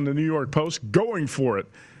headline on the New York Post, going for it.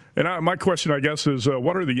 And my question, I guess, is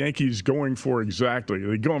what are the Yankees going for exactly?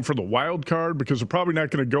 Are they going for the wild card? Because they're probably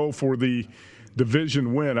not going to go for the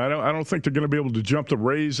division win. I don't think they're going to be able to jump the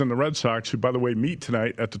Rays and the Red Sox, who, by the way, meet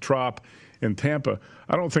tonight at the Trop in Tampa.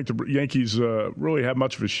 I don't think the Yankees really have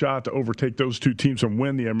much of a shot to overtake those two teams and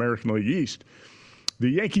win the American League East. The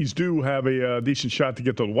Yankees do have a decent shot to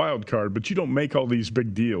get to the wild card, but you don't make all these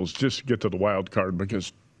big deals just to get to the wild card,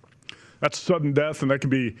 because that's sudden death, and that can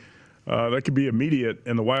be immediate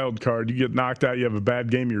in the wild card. You get knocked out, you have a bad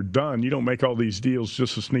game, you're done. You don't make all these deals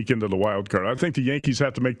just to sneak into the wild card. I think the Yankees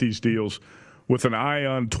have to make these deals with an eye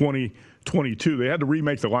on 2022. They had to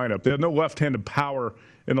remake the lineup. They had no left-handed power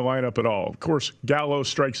in the lineup at all. Of course, Gallo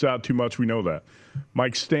strikes out too much. We know that.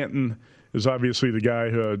 Mike Stanton is obviously the guy.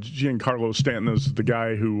 Giancarlo Stanton is the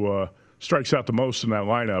guy who strikes out the most in that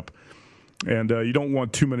lineup. And you don't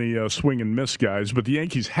want too many swing and miss guys. But the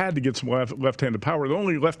Yankees had to get some left-handed power. The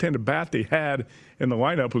only left-handed bat they had in the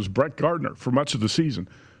lineup was Brett Gardner for much of the season.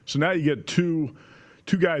 So now you get two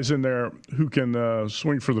guys in there who can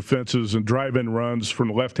swing for the fences and drive in runs from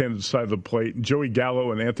the left-handed side of the plate. Joey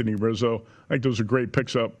Gallo and Anthony Rizzo, I think those are great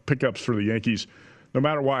pickups for the Yankees. No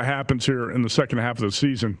matter what happens here in the second half of the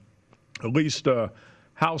season, at least Hal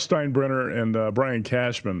Steinbrenner and Brian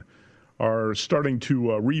Cashman are starting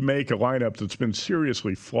to remake a lineup that's been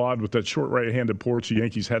seriously flawed with that short right-handed porch. The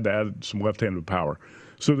Yankees had to add some left-handed power.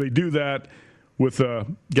 So they do that with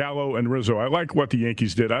Gallo and Rizzo. I like what the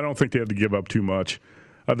Yankees did. I don't think they had to give up too much.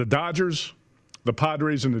 The Dodgers, the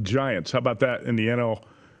Padres, and the Giants. How about that in the NL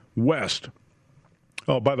West?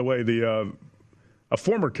 Oh, by the way, a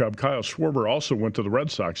former Cub, Kyle Schwarber, also went to the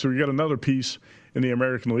Red Sox. So you got another piece in the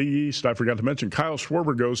American League East. I forgot to mention, Kyle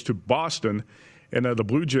Schwarber goes to Boston, and the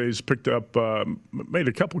Blue Jays made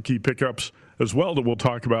a couple key pickups as well that we'll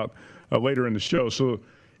talk about later in the show. So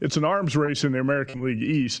it's an arms race in the American League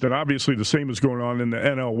East, and obviously the same is going on in the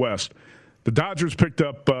NL West. The Dodgers picked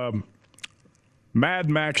up Mad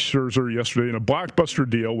Max Scherzer yesterday in a blockbuster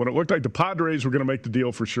deal. When it looked like the Padres were going to make the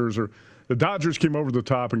deal for Scherzer, the Dodgers came over the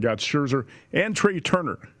top and got Scherzer and Trey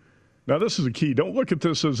Turner. Now, this is a key. Don't look at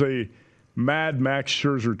this as a Mad Max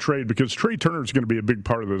Scherzer trade, because Trey Turner is going to be a big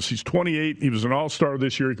part of this. He's 28. He was an all-star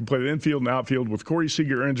this year. He can play the infield and outfield. With Corey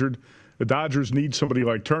Seager injured, the Dodgers need somebody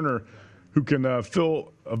like Turner who can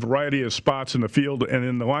fill a variety of spots in the field and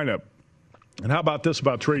in the lineup. And how about this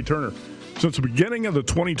about Trey Turner? Since the beginning of the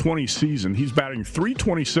 2020 season, he's batting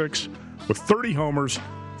 .326 with 30 homers,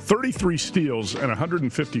 33 steals, and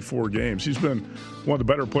 154 games. He's been one of the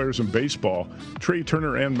better players in baseball. Trey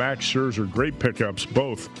Turner and Max Scherzer, great pickups,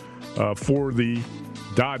 both for the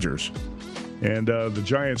Dodgers. And the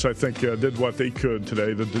Giants, I think, did what they could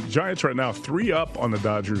today. The Giants right now 3 up on the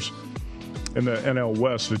Dodgers in the NL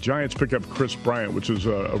West. The Giants pick up Chris Bryant, which is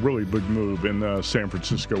a really big move in San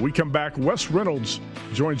Francisco. We come back. Wes Reynolds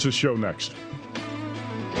joins the show next.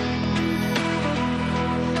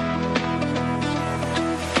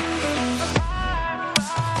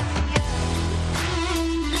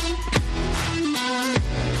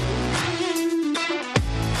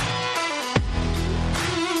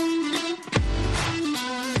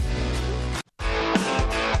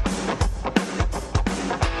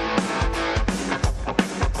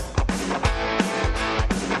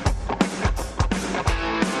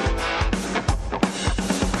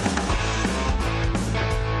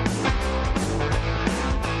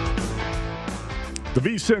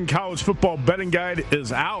 VSiN College Football Betting Guide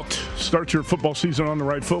is out. Start your football season on the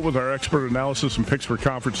right foot with our expert analysis and picks for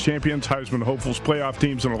conference champions, Heisman hopefuls, playoff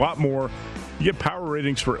teams, and a lot more. You get power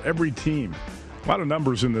ratings for every team. A lot of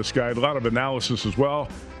numbers in this guide, a lot of analysis as well.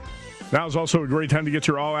 Now is also a great time to get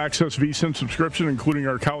your all-access VSiN subscription, including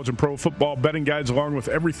our college and pro football betting guides, along with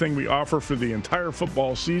everything we offer for the entire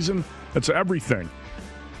football season. That's everything.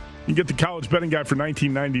 You can get the college betting guide for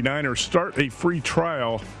 $19.99 or start a free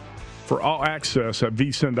trial for all access at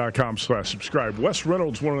vsin.com/subscribe. Wes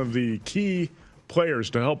Reynolds, one of the key players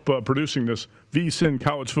to help producing this VSiN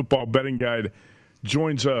College Football Betting Guide,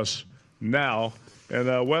 joins us now.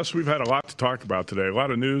 And Wes, we've had a lot to talk about today. A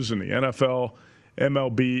lot of news in the NFL,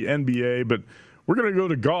 MLB, NBA, but we're going to go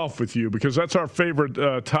to golf with you because that's our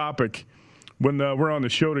favorite topic when we're on the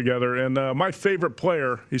show together. And my favorite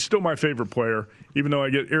player, he's still my favorite player, even though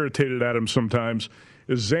I get irritated at him sometimes,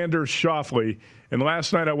 is Xander Schauffele. And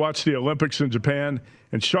last night I watched the Olympics in Japan,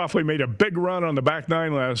 and Schauffele made a big run on the back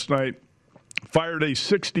nine last night, fired a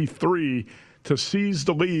 63 to seize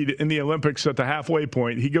the lead in the Olympics at the halfway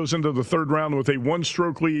point. He goes into the third round with a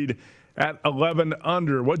one-stroke lead at 11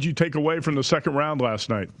 under. What did you take away from the second round last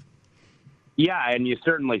night? Yeah, and you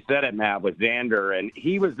certainly said it, Matt, with Xander. And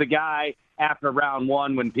he was the guy after round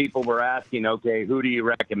one when people were asking, okay, who do you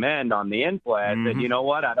recommend on the in-play? I said, you know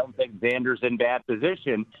what? I don't think Xander's in bad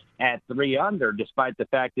position at 3 under, despite the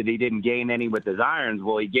fact that he didn't gain any with his irons.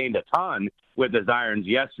 Well, he gained a ton with his irons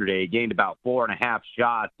yesterday. He gained about 4.5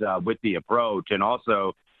 shots with the approach, and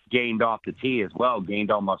also gained off the tee as well,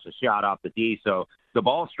 gained almost a shot off the tee. So the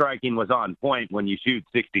ball striking was on point when you shoot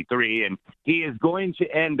 63, and he is going to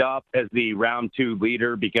end up as the round 2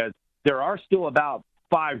 leader because there are still about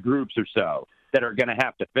 5 groups or so that are going to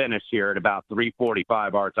have to finish here at about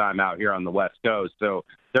 3:45 our time out here on the West Coast. So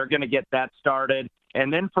they're going to get that started.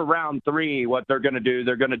 And then for round 3, what they're going to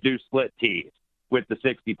do split tees with the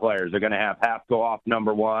 60 players. They're going to have half go off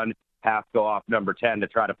number 1, half go off number 10 to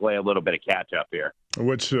try to play a little bit of catch up here.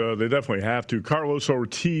 Which they definitely have to. Carlos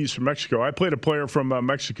Ortiz from Mexico. I played a player from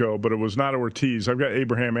Mexico, but it was not Ortiz. I've got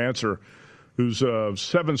Abraham Ancer, who's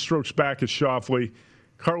 7 strokes back at Schauffele.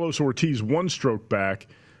 Carlos Ortiz 1 stroke back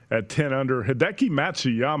at 10 under. Hideki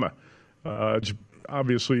Matsuyama,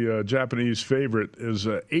 obviously a Japanese favorite, is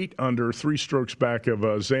 8 under, 3 strokes back of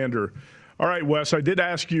Xander. All right, Wes, I did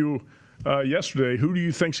ask you yesterday, who do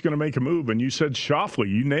you think's going to make a move? And you said Schauffele.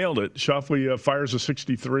 You nailed it. Schauffele fires a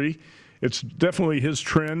 63. It's definitely his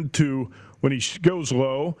trend to, when he goes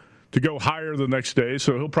low, to go higher the next day.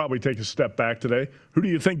 So he'll probably take a step back today. Who do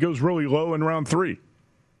you think goes really low in round 3?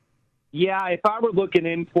 Yeah, if I were looking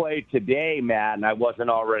in play today, Matt, and I wasn't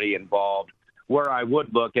already involved, where I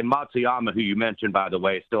would look, and Matsuyama, who you mentioned, by the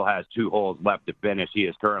way, still has 2 holes left to finish. He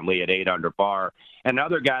is currently at 8 under par.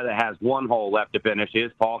 Another guy that has 1 hole left to finish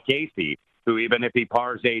is Paul Casey, who even if he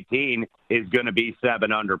pars 18 is going to be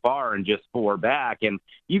 7 under par and just 4 back. And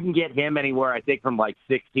you can get him anywhere, I think, from like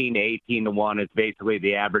 16 to 18 to 1 is basically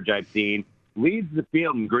the average I've seen. Leads the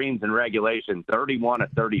field in greens and regulation, 31 to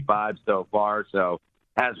 35 so far. So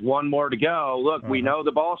has 1 more to go. Look, we know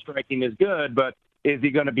the ball striking is good, but is he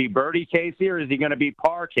going to be birdie Casey or is he going to be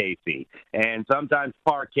par Casey? And sometimes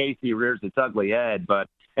par Casey rears its ugly head, but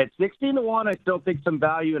at 16 to 1, I still think some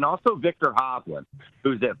value. And also Victor Hovland,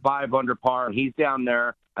 who's at 5 under par, and he's down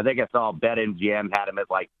there. I think I saw BetMGM had him at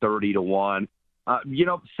like 30 to 1.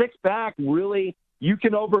 6 back, really, you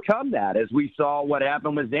can overcome that, as we saw what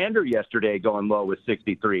happened with Xander yesterday going low with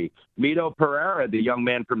 63. Mito Pereira, the young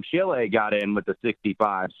man from Chile, got in with the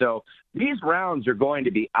 65. So these rounds are going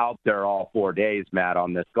to be out there all 4 days, Matt,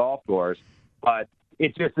 on this golf course. But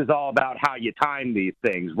it just is all about how you time these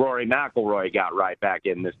things. Rory McIlroy got right back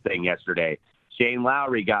in this thing yesterday. Shane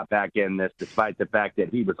Lowry got back in this despite the fact that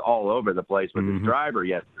he was all over the place with his driver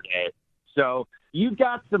yesterday. So you've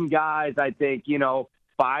got some guys, I think,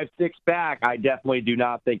 5, 6 back, I definitely do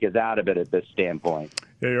not think is out of it at this standpoint.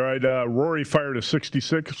 Yeah, you're right. Rory fired a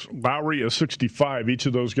 66, Lowry a 65. Each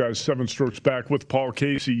of those guys 7 strokes back with Paul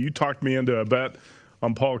Casey. You talked me into a bet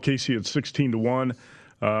on Paul Casey at 16 to 1.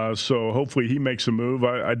 So hopefully he makes a move.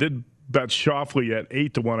 I did bet Schauffele at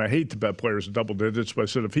 8 to 1. I hate to bet players in double digits, but I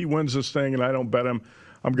said if he wins this thing and I don't bet him,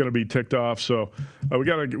 I'm going to be ticked off. So we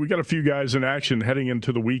got a few guys in action heading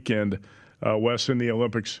into the weekend, Wes, in the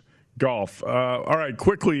Olympics golf. All right,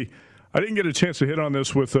 quickly, I didn't get a chance to hit on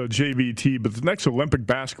this with JVT, but the next Olympic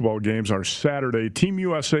basketball games are Saturday. Team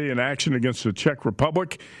USA in action against the Czech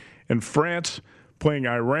Republic and France playing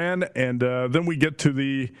Iran, and then we get to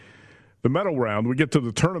the medal round. We get to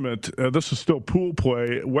the tournament. This is still pool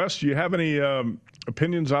play. Wes, do you have any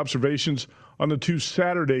opinions, observations on the 2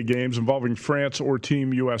 Saturday games involving France or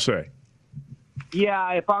Team USA?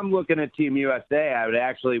 Yeah, if I'm looking at Team USA, I would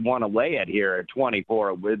actually want to lay it here at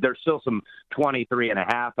 24. There's still some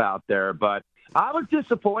 23.5 out there, but I was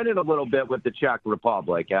disappointed a little bit with the Czech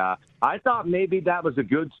Republic. I thought maybe that was a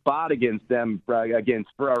good spot against them, or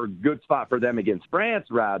a good spot for them against France,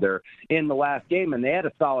 rather, in the last game. And they had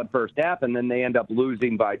a solid first half, and then they end up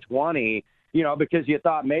losing by 20, because you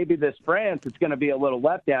thought maybe this France, it's going to be a little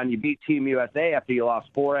letdown. You beat Team USA after you lost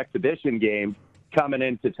 4 exhibition games coming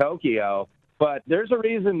into Tokyo. But there's a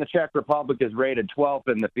reason the Czech Republic is rated 12th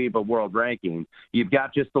in the FIBA World Ranking. You've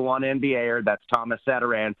got just the one NBAer, that's Thomas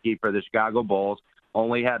Satoransky for the Chicago Bulls.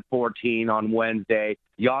 Only had 14 on Wednesday.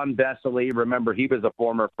 Jan Vesely, remember, he was a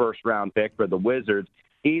former first-round pick for the Wizards.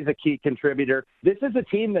 He's a key contributor. This is a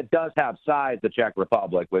team that does have size, the Czech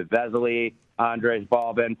Republic, with Vesely, Andrej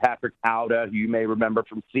Balbin, Patrick Auda, who you may remember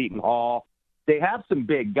from Seton Hall. They have some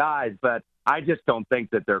big guys, but I just don't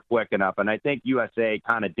think that they're quick enough. And I think USA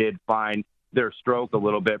kind of did find their stroke a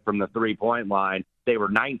little bit from the three-point line. They were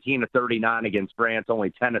 19 of 39 against France,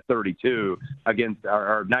 only 10 of 32 against,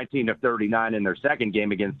 or 19 of 39 in their second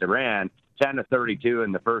game against Iran, 10 of 32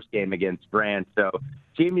 in the first game against France. So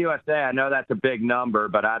Team USA, I know that's a big number,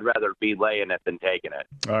 but I'd rather be laying it than taking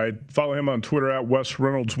it. All right. Follow him on Twitter at Wes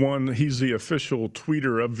Reynolds1. He's the official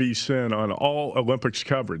tweeter of VSiN on all Olympics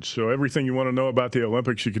coverage. So everything you want to know about the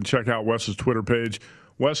Olympics, you can check out Wes's Twitter page.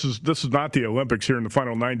 This is not the Olympics here in the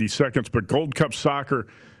final 90 seconds, but Gold Cup soccer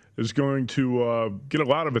is going to get a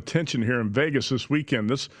lot of attention here in Vegas this weekend.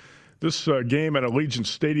 This game at Allegiant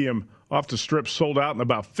Stadium off the Strip sold out in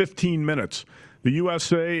about 15 minutes. The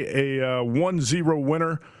USA, a 1-0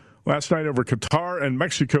 winner last night over Qatar, and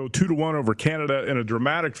Mexico 2-1 over Canada in a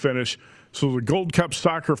dramatic finish. So the Gold Cup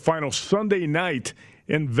soccer final Sunday night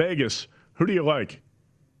in Vegas. Who do you like?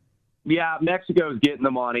 Yeah, Mexico's getting the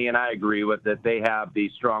money, and I agree with it. They have the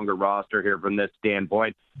stronger roster here from this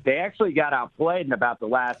standpoint. They actually got outplayed in about the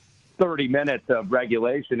last 30 minutes of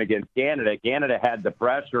regulation against Canada. Canada had the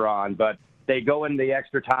pressure on, but they go into the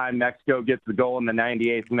extra time. Mexico gets the goal in the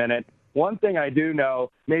 98th minute. One thing I do know,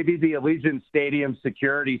 maybe the Allegiant Stadium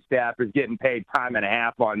security staff is getting paid time and a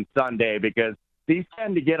half on Sunday because these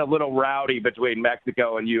tend to get a little rowdy between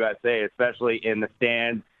Mexico and USA, especially in the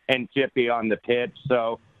stands and chippy on the pitch.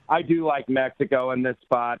 So I do like Mexico in this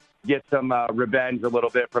spot. Get some revenge a little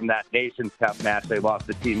bit from that Nations Cup match they lost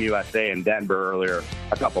to Team USA in Denver earlier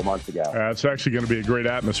a couple months ago. It's actually going to be a great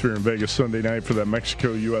atmosphere in Vegas Sunday night for that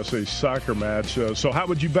Mexico-USA soccer match. So how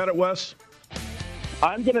would you bet it, Wes?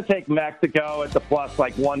 I'm going to take Mexico at the plus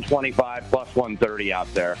like 125, plus 130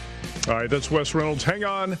 out there. All right, that's Wes Reynolds. Hang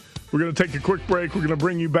on. We're going to take a quick break. We're going to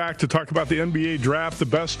bring you back to talk about the NBA draft, the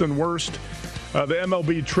best and worst, the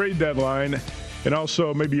MLB trade deadline, and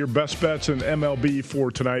also maybe your best bets in MLB for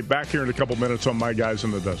tonight. Back here in a couple minutes on My Guys in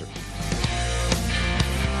the Desert.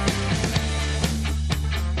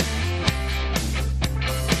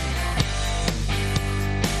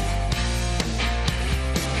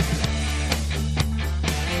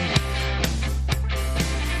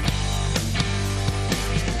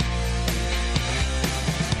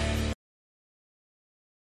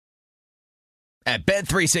 At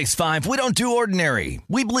Bet365, we don't do ordinary.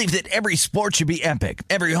 We believe that every sport should be epic.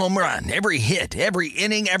 Every home run, every hit, every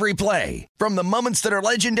inning, every play. From the moments that are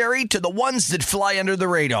legendary to the ones that fly under the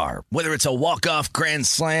radar. Whether it's a walk-off grand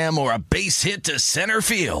slam or a base hit to center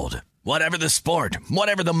field. Whatever the sport,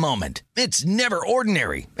 whatever the moment. It's never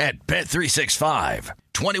ordinary at Bet365.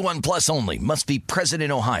 21 plus only. Must be present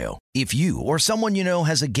in Ohio. If you or someone you know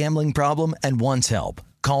has a gambling problem and wants help,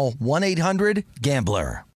 call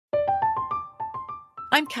 1-800-GAMBLER.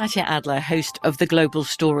 I'm Katya Adler, host of The Global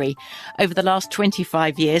Story. Over the last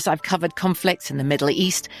 25 years, I've covered conflicts in the Middle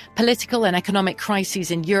East, political and economic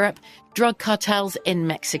crises in Europe, drug cartels in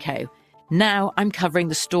Mexico. Now I'm covering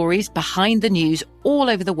the stories behind the news all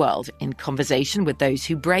over the world in conversation with those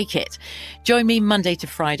who break it. Join me Monday to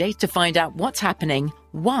Friday to find out what's happening,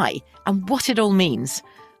 why, and what it all means.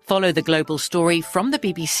 Follow The Global Story from the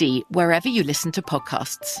BBC wherever you listen to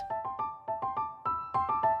podcasts.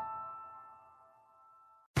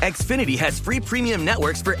 Xfinity has free premium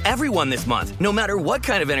networks for everyone this month, no matter what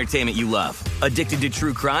kind of entertainment you love. Addicted to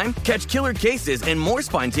true crime? Catch killer cases and more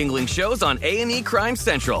spine-tingling shows on A&E Crime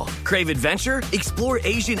Central. Crave adventure? Explore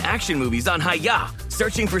Asian action movies on Hi-YAH.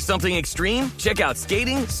 Searching for something extreme? Check out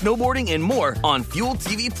skating, snowboarding, and more on Fuel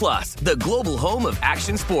TV Plus, the global home of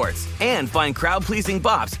action sports. And find crowd-pleasing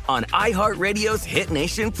bops on iHeartRadio's Hit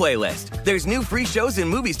Nation playlist. There's new free shows and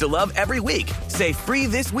movies to love every week. Say free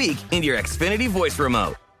this week in your Xfinity voice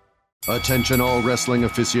remote. Attention all wrestling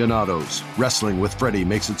aficionados. Wrestling with Freddie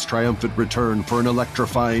makes its triumphant return for an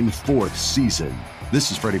electrifying 4th season. This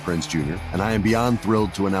is Freddie Prinze Jr., and I am beyond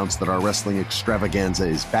thrilled to announce that our wrestling extravaganza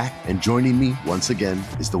is back, and joining me once again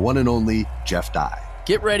is the one and only Jeff Dye.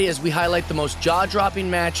 Get ready as we highlight the most jaw-dropping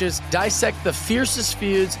matches, dissect the fiercest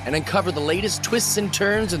feuds, and uncover the latest twists and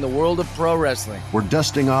turns in the world of pro wrestling. We're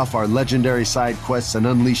dusting off our legendary side quests and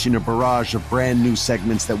unleashing a barrage of brand new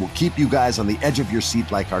segments that will keep you guys on the edge of your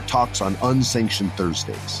seat like our talks on Unsanctioned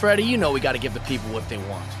Thursdays. Freddie, you know we got to give the people what they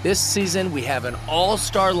want. This season, we have an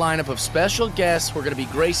all-star lineup of special guests who are going to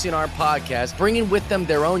be gracing our podcast, bringing with them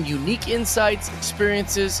their own unique insights,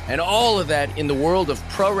 experiences, and all of that in the world of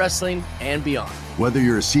pro wrestling and beyond. Whether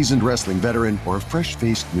you're a seasoned wrestling veteran or a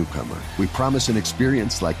fresh-faced newcomer, we promise an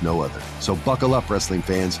experience like no other. So buckle up, wrestling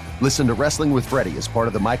fans. Listen to Wrestling with Freddie as part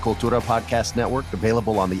of the My Cultura Podcast Network,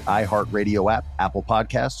 available on the iHeartRadio app, Apple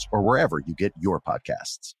Podcasts, or wherever you get your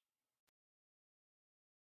podcasts.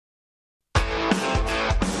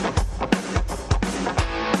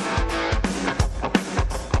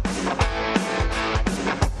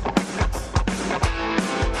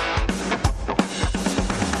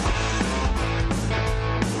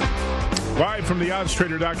 Live from the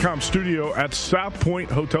oddstrader.com studio at South Point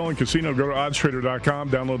Hotel and Casino. Go to oddstrader.com,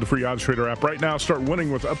 download the free OddsTrader app right now. Start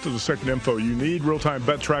winning with up to the second info you need. Real-time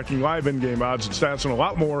bet tracking, live in-game odds and stats, and a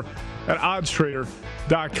lot more at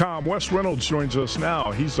oddstrader.com. Wes Reynolds joins us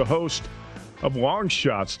now. He's the host of Long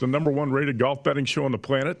Shots, the #1 rated golf betting show on the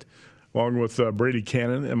planet, along with Brady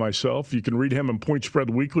Cannon and myself. You can read him in Point Spread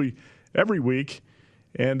Weekly every week.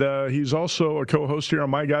 And he's also a co-host here on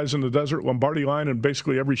My Guys in the Desert, Lombardi Line, and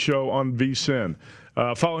basically every show on VSiN.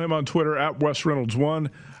 Follow him on Twitter at WesReynolds1.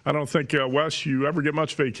 I don't think, Wes, you ever get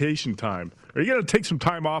much vacation time. Are you going to take some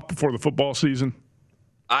time off before the football season?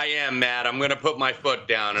 I am, Matt. I'm going to put my foot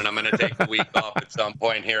down, and I'm going to take the week off at some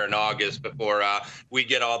point here in August before we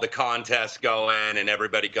get all the contests going and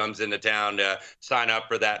everybody comes into town to sign up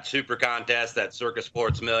for that super contest, that Circus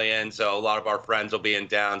Sports Million. So a lot of our friends will be in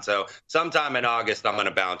town. So sometime in August, I'm going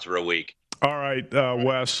to bounce for a week. All right,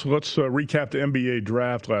 Wes, let's recap the NBA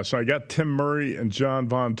draft last night. I got Tim Murray and John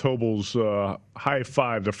Von Tobel's high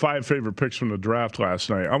five, the 5 favorite picks from the draft last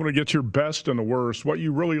night. I'm going to get your best and the worst, what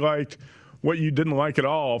you really liked, what you didn't like at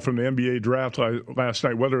all from the NBA draft last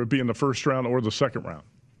night, whether it be in the first round or the second round.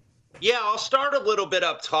 Yeah, I'll start a little bit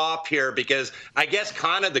up top here because I guess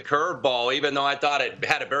kind of the curveball, even though I thought it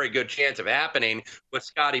had a very good chance of happening with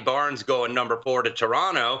Scotty Barnes going number 4 to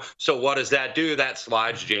Toronto. So what does that do? That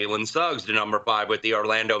slides Jalen Suggs to number 5 with the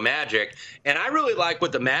Orlando Magic. And I really like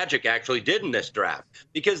what the Magic actually did in this draft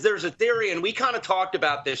because there's a theory, and we kind of talked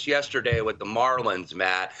about this yesterday with the Marlins,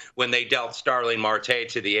 Matt, when they dealt Starling Marte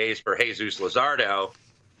to the A's for Jesus Luzardo.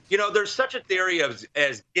 You know, there's such a theory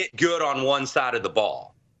as get good on one side of the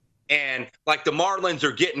ball. And like the Marlins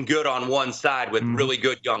are getting good on one side with really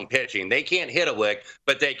good young pitching. They can't hit a lick,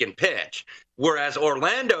 but they can pitch. Whereas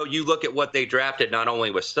Orlando, you look at what they drafted, not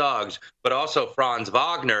only with Suggs, but also Franz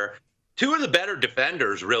Wagner, 2 of the better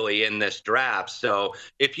defenders really in this draft. So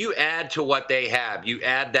if you add to what they have, you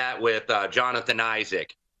add that with Jonathan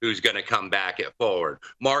Isaac, who's going to come back at forward.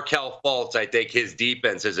 Markelle Fultz, I think his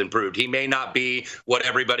defense has improved. He may not be what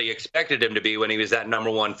everybody expected him to be when he was that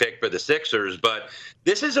 #1 pick for the Sixers, but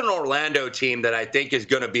this is an Orlando team that I think is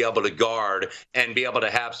going to be able to guard and be able to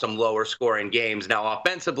have some lower scoring games. Now,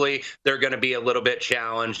 offensively, they're going to be a little bit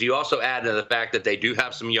challenged. You also add to the fact that they do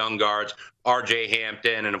have some young guards, R.J.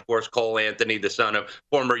 Hampton, and, of course, Cole Anthony, the son of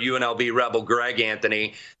former UNLV Rebel Greg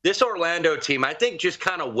Anthony. This Orlando team, I think just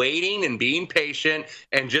kind of waiting and being patient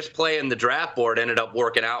and just playing the draft board ended up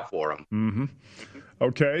working out for them. Mm-hmm.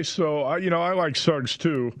 Okay, so, I like Suggs,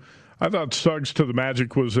 too. I thought Suggs to the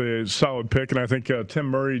Magic was a solid pick, and I think Tim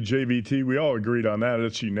Murray, JVT, we all agreed on that.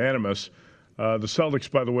 It's unanimous. The Celtics,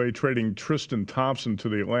 by the way, trading Tristan Thompson to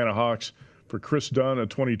the Atlanta Hawks for Chris Dunn, a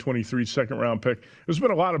 2023 second-round pick. There's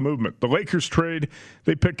been a lot of movement. The Lakers trade,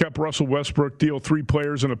 they pick up Russell Westbrook, deal 3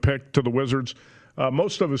 players and a pick to the Wizards.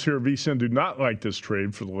 Most of us here at VSiN do not like this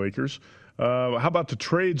trade for the Lakers. How about the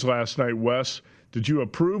trades last night, Wes? Did you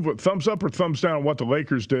approve? Thumbs up or thumbs down on what the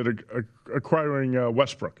Lakers did acquiring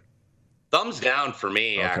Westbrook? Thumbs down for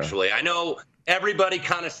me, actually. I know everybody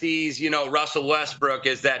kind of sees, Russell Westbrook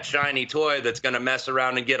as that shiny toy that's going to mess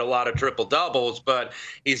around and get a lot of triple-doubles, but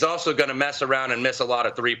he's also going to mess around and miss a lot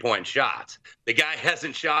of three-point shots. The guy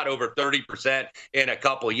hasn't shot over 30% in a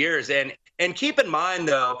couple years. And keep in mind,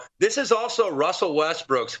 though, this is also Russell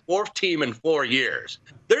Westbrook's 4th team in 4 years.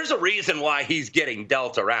 There's a reason why he's getting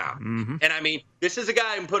dealt around. Mm-hmm. And, I mean, this is a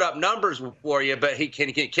guy who can put up numbers for you, but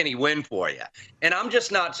can he win for you? And I'm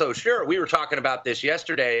just not so sure. We were talking about this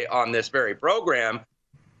yesterday on this very program.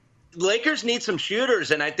 Lakers need some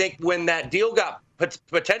shooters, and I think when that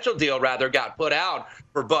potential deal got put out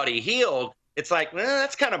for Buddy Hield, it's like,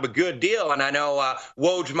 that's kind of a good deal. And I know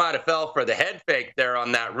Woj might have fell for the head fake there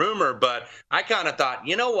on that rumor, but I kind of thought,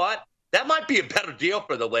 you know what? That might be a better deal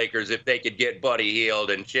for the Lakers if they could get Buddy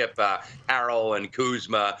Hield and ship Harrell and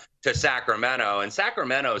Kuzma to Sacramento. And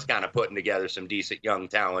Sacramento is kind of putting together some decent young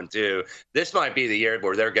talent, too. This might be the year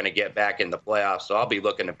where they're going to get back in the playoffs, so I'll be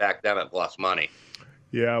looking to back them at plus money.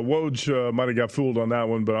 Yeah, Woj might have got fooled on that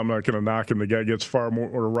one, but I'm not going to knock him. The guy gets far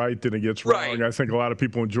more right than he gets wrong. Right. I think a lot of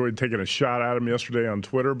people enjoyed taking a shot at him yesterday on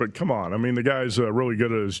Twitter, but come on. I mean, the guy's really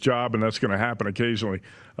good at his job, and that's going to happen occasionally.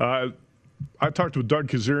 I talked with Doug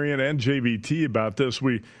Kazarian and JVT about this.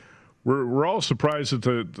 We're all surprised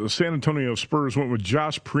that the San Antonio Spurs went with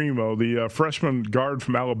Josh Primo, the freshman guard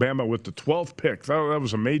from Alabama, with the 12th pick. That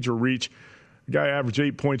was a major reach. The guy averaged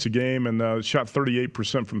 8 points a game and shot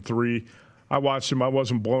 38% from three. I watched him. I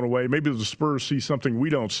wasn't blown away. Maybe the Spurs see something we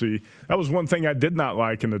don't see. That was one thing I did not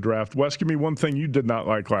like in the draft. Wes, give me one thing you did not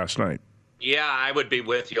like last night. Yeah, I would be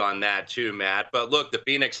with you on that too, Matt. But look, the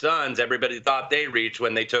Phoenix Suns, everybody thought they reached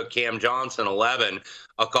when they took Cam Johnson 11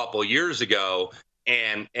 a couple years ago.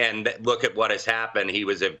 And look at what has happened. He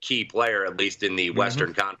was a key player, at least in the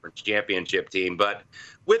Western Conference Championship team. But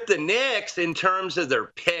with the Knicks, in terms of their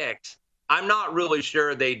picks, I'm not really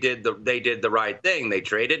sure they did the right thing. They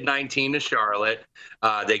traded 19 to Charlotte.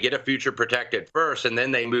 They get a future protected first, and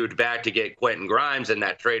then they moved back to get Quentin Grimes in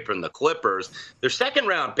that trade from the Clippers. Their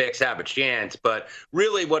second-round picks have a chance, but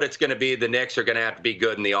really what it's going to be, the Knicks are going to have to be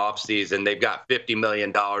good in the offseason. They've got $50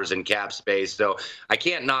 million in cap space, so I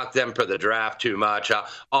can't knock them for the draft too much.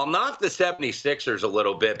 I'll knock the 76ers a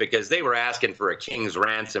little bit because they were asking for a king's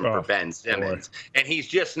ransom for Ben Simmons, and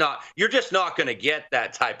you're just not going to get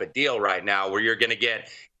that type of deal right now where you're going to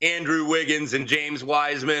get Andrew Wiggins and James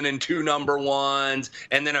Wiseman and 2 number ones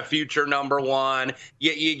and then a future number one.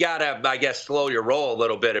 You got to, I guess, slow your roll a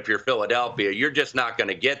little bit if you're Philadelphia. You're just not going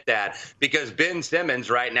to get that because Ben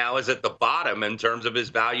Simmons right now is at the bottom in terms of his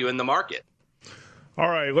value in the market. All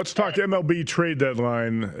right, let's talk MLB trade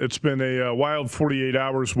deadline. It's been a wild 48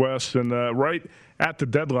 hours, Wes, and right at the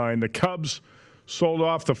deadline, the Cubs sold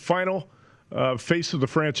off the final face of the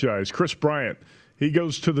franchise, Chris Bryant. He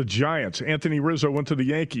goes to the Giants. Anthony Rizzo went to the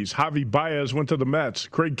Yankees. Javi Baez went to the Mets.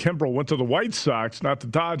 Craig Kimbrell went to the White Sox, not the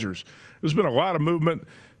Dodgers. There's been a lot of movement.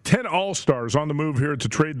 10 All-Stars on the move here at the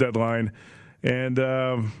trade deadline. And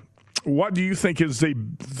what do you think is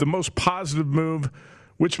the most positive move?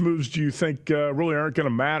 Which moves do you think really aren't going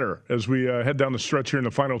to matter as we head down the stretch here in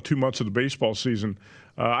the final 2 months of the baseball season?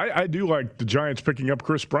 I do like the Giants picking up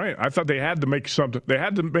Chris Bryant. I thought they had to make something. They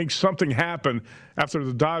had to make something happen after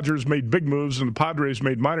the Dodgers made big moves and the Padres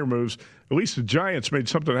made minor moves. At least the Giants made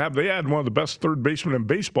something happen. They had one of the best third basemen in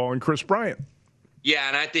baseball in Chris Bryant. Yeah,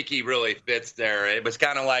 and I think he really fits there. It was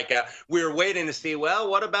kind of like we were waiting to see,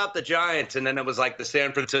 well, what about the Giants? And then it was like the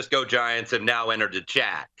San Francisco Giants have now entered the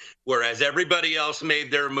chat, whereas everybody else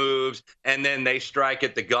made their moves, and then they strike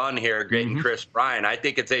at the gun here, getting Chris Bryant. I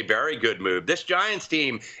think it's a very good move. This Giants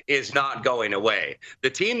team is not going away. The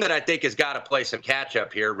team that I think has got to play some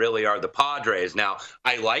catch-up here really are the Padres. Now,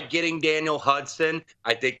 I like getting Daniel Hudson.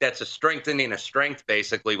 I think that's a strengthening of strength,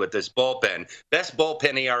 basically, with this bullpen. Best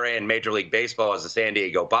bullpen ERA in Major League Baseball is the San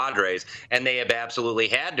Diego Padres, and they have absolutely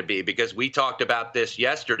had to be because we talked about this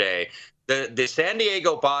yesterday. The San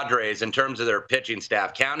Diego Padres, in terms of their pitching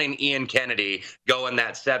staff, counting Ian Kennedy going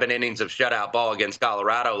that 7 innings of shutout ball against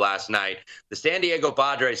Colorado last night, the San Diego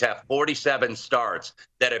Padres have 47 starts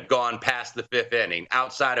that have gone past the 5th inning,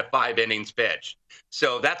 outside of 5 innings pitched.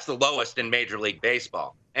 So that's the lowest in Major League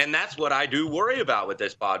Baseball. And that's what I do worry about with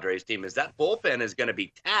this Padres team is that bullpen is going to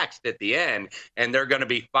be taxed at the end, and they're going to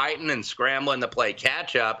be fighting and scrambling to play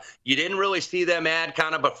catch-up. You didn't really see them add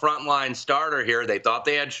kind of a frontline starter here. They thought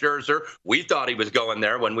they had Scherzer. We thought he was going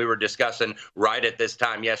there when we were discussing right at this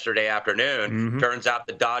time yesterday afternoon. Turns out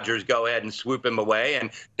the Dodgers go ahead and swoop him away.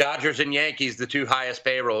 And Dodgers and Yankees, the 2 highest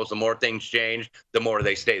payrolls, the more things change, the more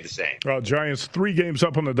they stay the same. Well, Giants 3 games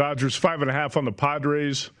up on the Dodgers, 5.5 on the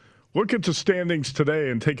Padres. Look at the standings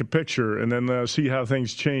today and take a picture and then see how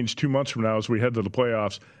things change 2 months from now as we head to the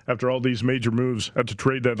playoffs after all these major moves at the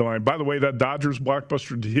trade deadline. By the way, that Dodgers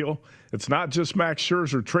blockbuster deal, it's not just Max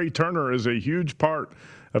Scherzer. Trey Turner is a huge part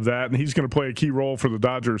of that, and he's going to play a key role for the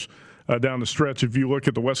Dodgers down the stretch. If you look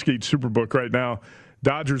at the Westgate Superbook right now,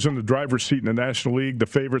 Dodgers in the driver's seat in the National League, the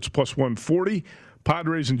favorites plus 140.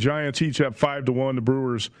 Padres and Giants each at 5-1. The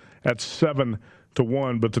Brewers at 7-1,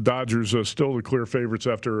 but the Dodgers are still the clear favorites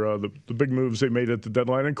after the big moves they made at the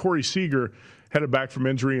deadline. And Corey Seager headed back from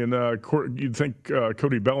injury, and you'd think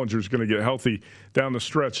Cody Bellinger is going to get healthy down the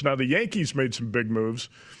stretch. Now, the Yankees made some big moves.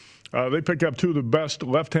 They pick up 2 of the best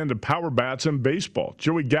left-handed power bats in baseball,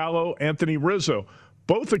 Joey Gallo, Anthony Rizzo.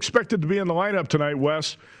 Both expected to be in the lineup tonight,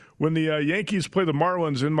 Wes, when the Yankees play the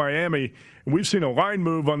Marlins in Miami. And we've seen a line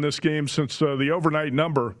move on this game since the overnight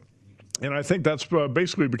number. And I think that's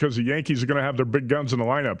basically because the Yankees are going to have their big guns in the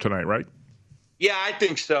lineup tonight, right? Yeah, I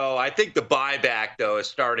think so. I think the buyback, though, is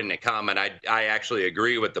starting to come, and I actually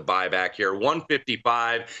agree with the buyback here.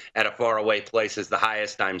 155 at a faraway place is the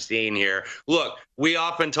highest I'm seeing here. Look, we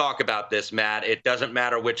often talk about this, Matt. It doesn't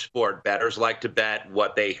matter which sport. Bettors like to bet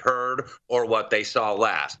what they heard or what they saw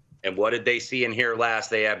last. And what did they see in here last?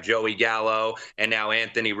 They have Joey Gallo and now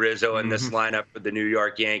Anthony Rizzo in this lineup for the New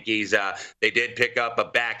York Yankees. They did pick up a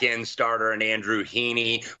back-end starter in Andrew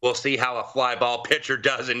Heaney. We'll see how a fly ball pitcher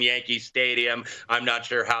does in Yankee Stadium. I'm not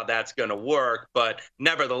sure how that's going to work, but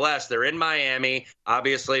nevertheless, they're in Miami.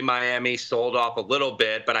 Obviously, Miami sold off a little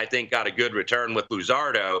bit, but I think got a good return with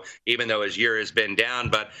Luzardo, even though his year has been down.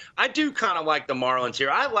 But I do kind of like the Marlins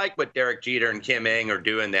here. I like what Derek Jeter and Kim Ng are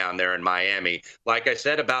doing down there in Miami. Like I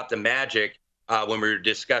said about the Magic when we were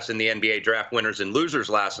discussing the NBA draft winners and losers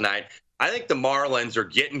last night, I think the Marlins are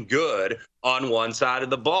getting good on one side of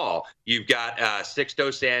the ball. You've got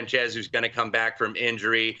Sixto Sanchez, who's going to come back from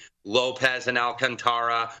injury. Lopez and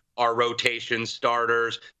Alcantara are rotation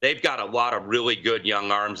starters. They've got a lot of really good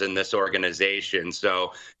young arms in this organization.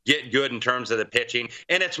 So get good in terms of the pitching.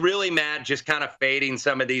 And it's really, Matt, just kind of fading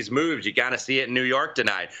some of these moves. You kind of see it in New York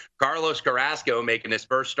tonight. Carlos Carrasco making his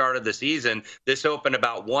first start of the season. This opened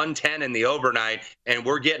about 110 in the overnight, and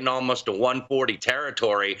we're getting almost to 140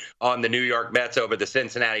 territory on the New York Mets over the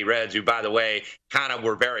Cincinnati Reds, who, by the way, kind of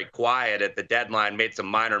were very quiet at the deadline, made some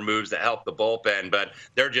minor moves that helped the bullpen, but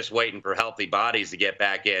they're just waiting for healthy bodies to get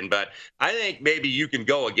back in. But I think maybe you can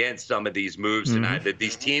go against some of these moves tonight, that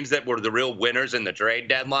these teams that were the real winners in the trade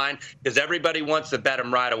deadline, because everybody wants to bet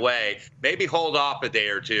them right away. Maybe hold off a day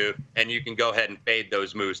or two, and you can go ahead and fade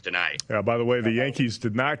those moves tonight. Yeah, by the way, the Yankees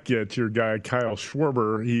did not get your guy Kyle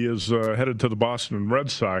Schwarber. He is headed to the Boston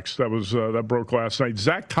Red Sox. That broke last night.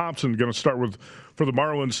 Zach Thompson going to start for the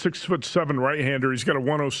Marlins, 6'7" right-hander. He's got a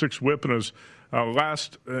 106 whip in his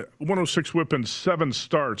last 106 whip in 7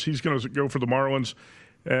 starts. He's going to go for the Marlins.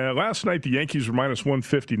 Last night, the Yankees were minus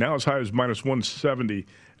 150, now as high as minus 170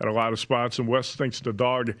 at a lot of spots, and Wes thinks the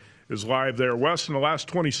dog is live there. Wes, in the last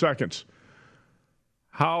 20 seconds,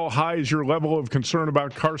 how high is your level of concern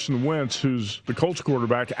about Carson Wentz, who's the Colts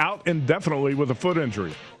quarterback, out indefinitely with a foot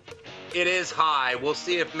injury? It is high. We'll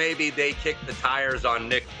see if maybe they kick the tires on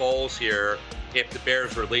Nick Foles here if the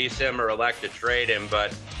Bears release him or elect to trade him,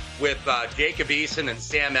 but with Jacob Eason and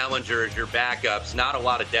Sam Ehlinger as your backups, not a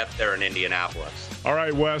lot of depth there in Indianapolis. All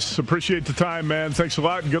right, Wes, appreciate the time, man. Thanks a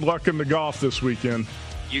lot, and good luck in the golf this weekend.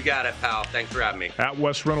 You got it, pal. Thanks for having me. At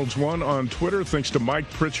Wes Reynolds 1 on Twitter. Thanks to Mike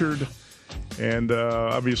Pritchard and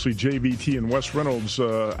obviously JVT and Wes Reynolds.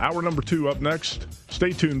 Hour number 2 up next.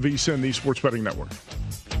 Stay tuned, VSiN, the Sports Betting Network.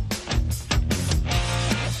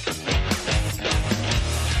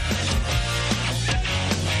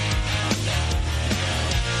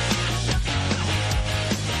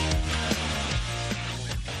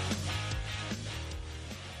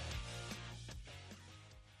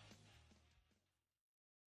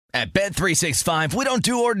 At Bet365, we don't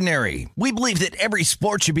do ordinary. We believe that every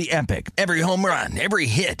sport should be epic. Every home run, every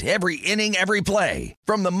hit, every inning, every play.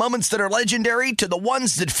 From the moments that are legendary to the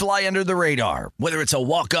ones that fly under the radar. Whether it's a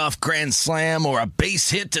walk-off grand slam or a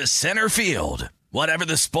base hit to center field. Whatever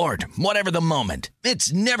the sport, whatever the moment.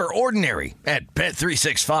 It's never ordinary at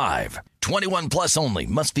Bet365. 21 plus only.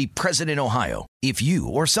 Must be present in Ohio. If you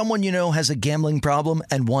or someone you know has a gambling problem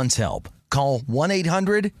and wants help, call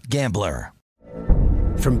 1-800-GAMBLER.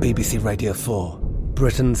 From BBC Radio 4,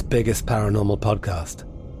 Britain's biggest paranormal podcast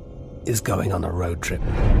is going on a road trip.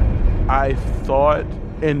 I thought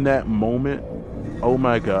in that moment, oh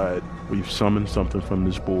my God, we've summoned something from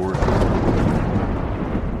this board.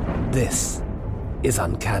 This is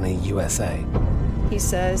Uncanny USA. He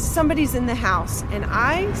says, somebody's in the house, and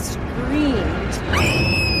I screamed.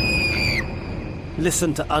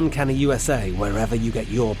 Listen to Uncanny USA wherever you get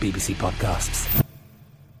your BBC podcasts,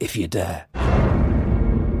 if you dare.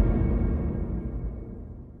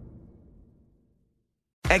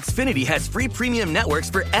 Xfinity has free premium networks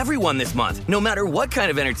for everyone this month, no matter what kind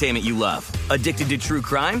of entertainment you love. Addicted to true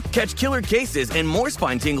crime? Catch killer cases and more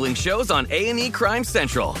spine-tingling shows on A&E Crime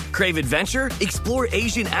Central. Crave adventure? Explore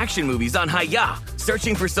Asian action movies on Hi-YAH.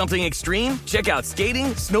 Searching for something extreme? Check out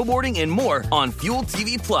skating, snowboarding, and more on Fuel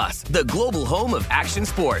TV Plus, the global home of action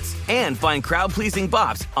sports. And find crowd-pleasing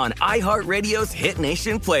bops on iHeartRadio's Hit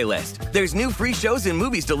Nation playlist. There's new free shows and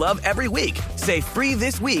movies to love every week. Say free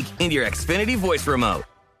this week in your Xfinity voice remote.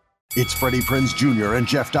 It's Freddie Prinze Jr. and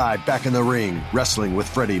Jeff Dye back in the ring. Wrestling with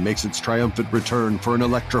Freddie makes its triumphant return for an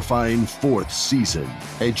electrifying 4th season.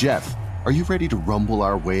 Hey, Jeff, are you ready to rumble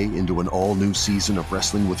our way into an all-new season of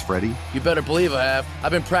Wrestling with Freddie? You better believe I have.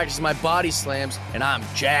 I've been practicing my body slams, and I'm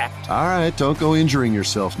jacked. All right, don't go injuring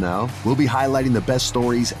yourself now. We'll be highlighting the best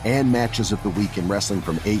stories and matches of the week in wrestling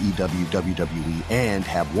from AEW, WWE, and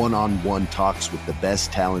have one-on-one talks with the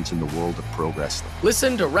best talents in the world of pro wrestling.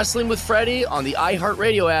 Listen to Wrestling with Freddie on the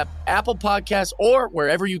iHeartRadio app, Apple Podcasts, or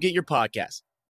wherever you get your podcasts.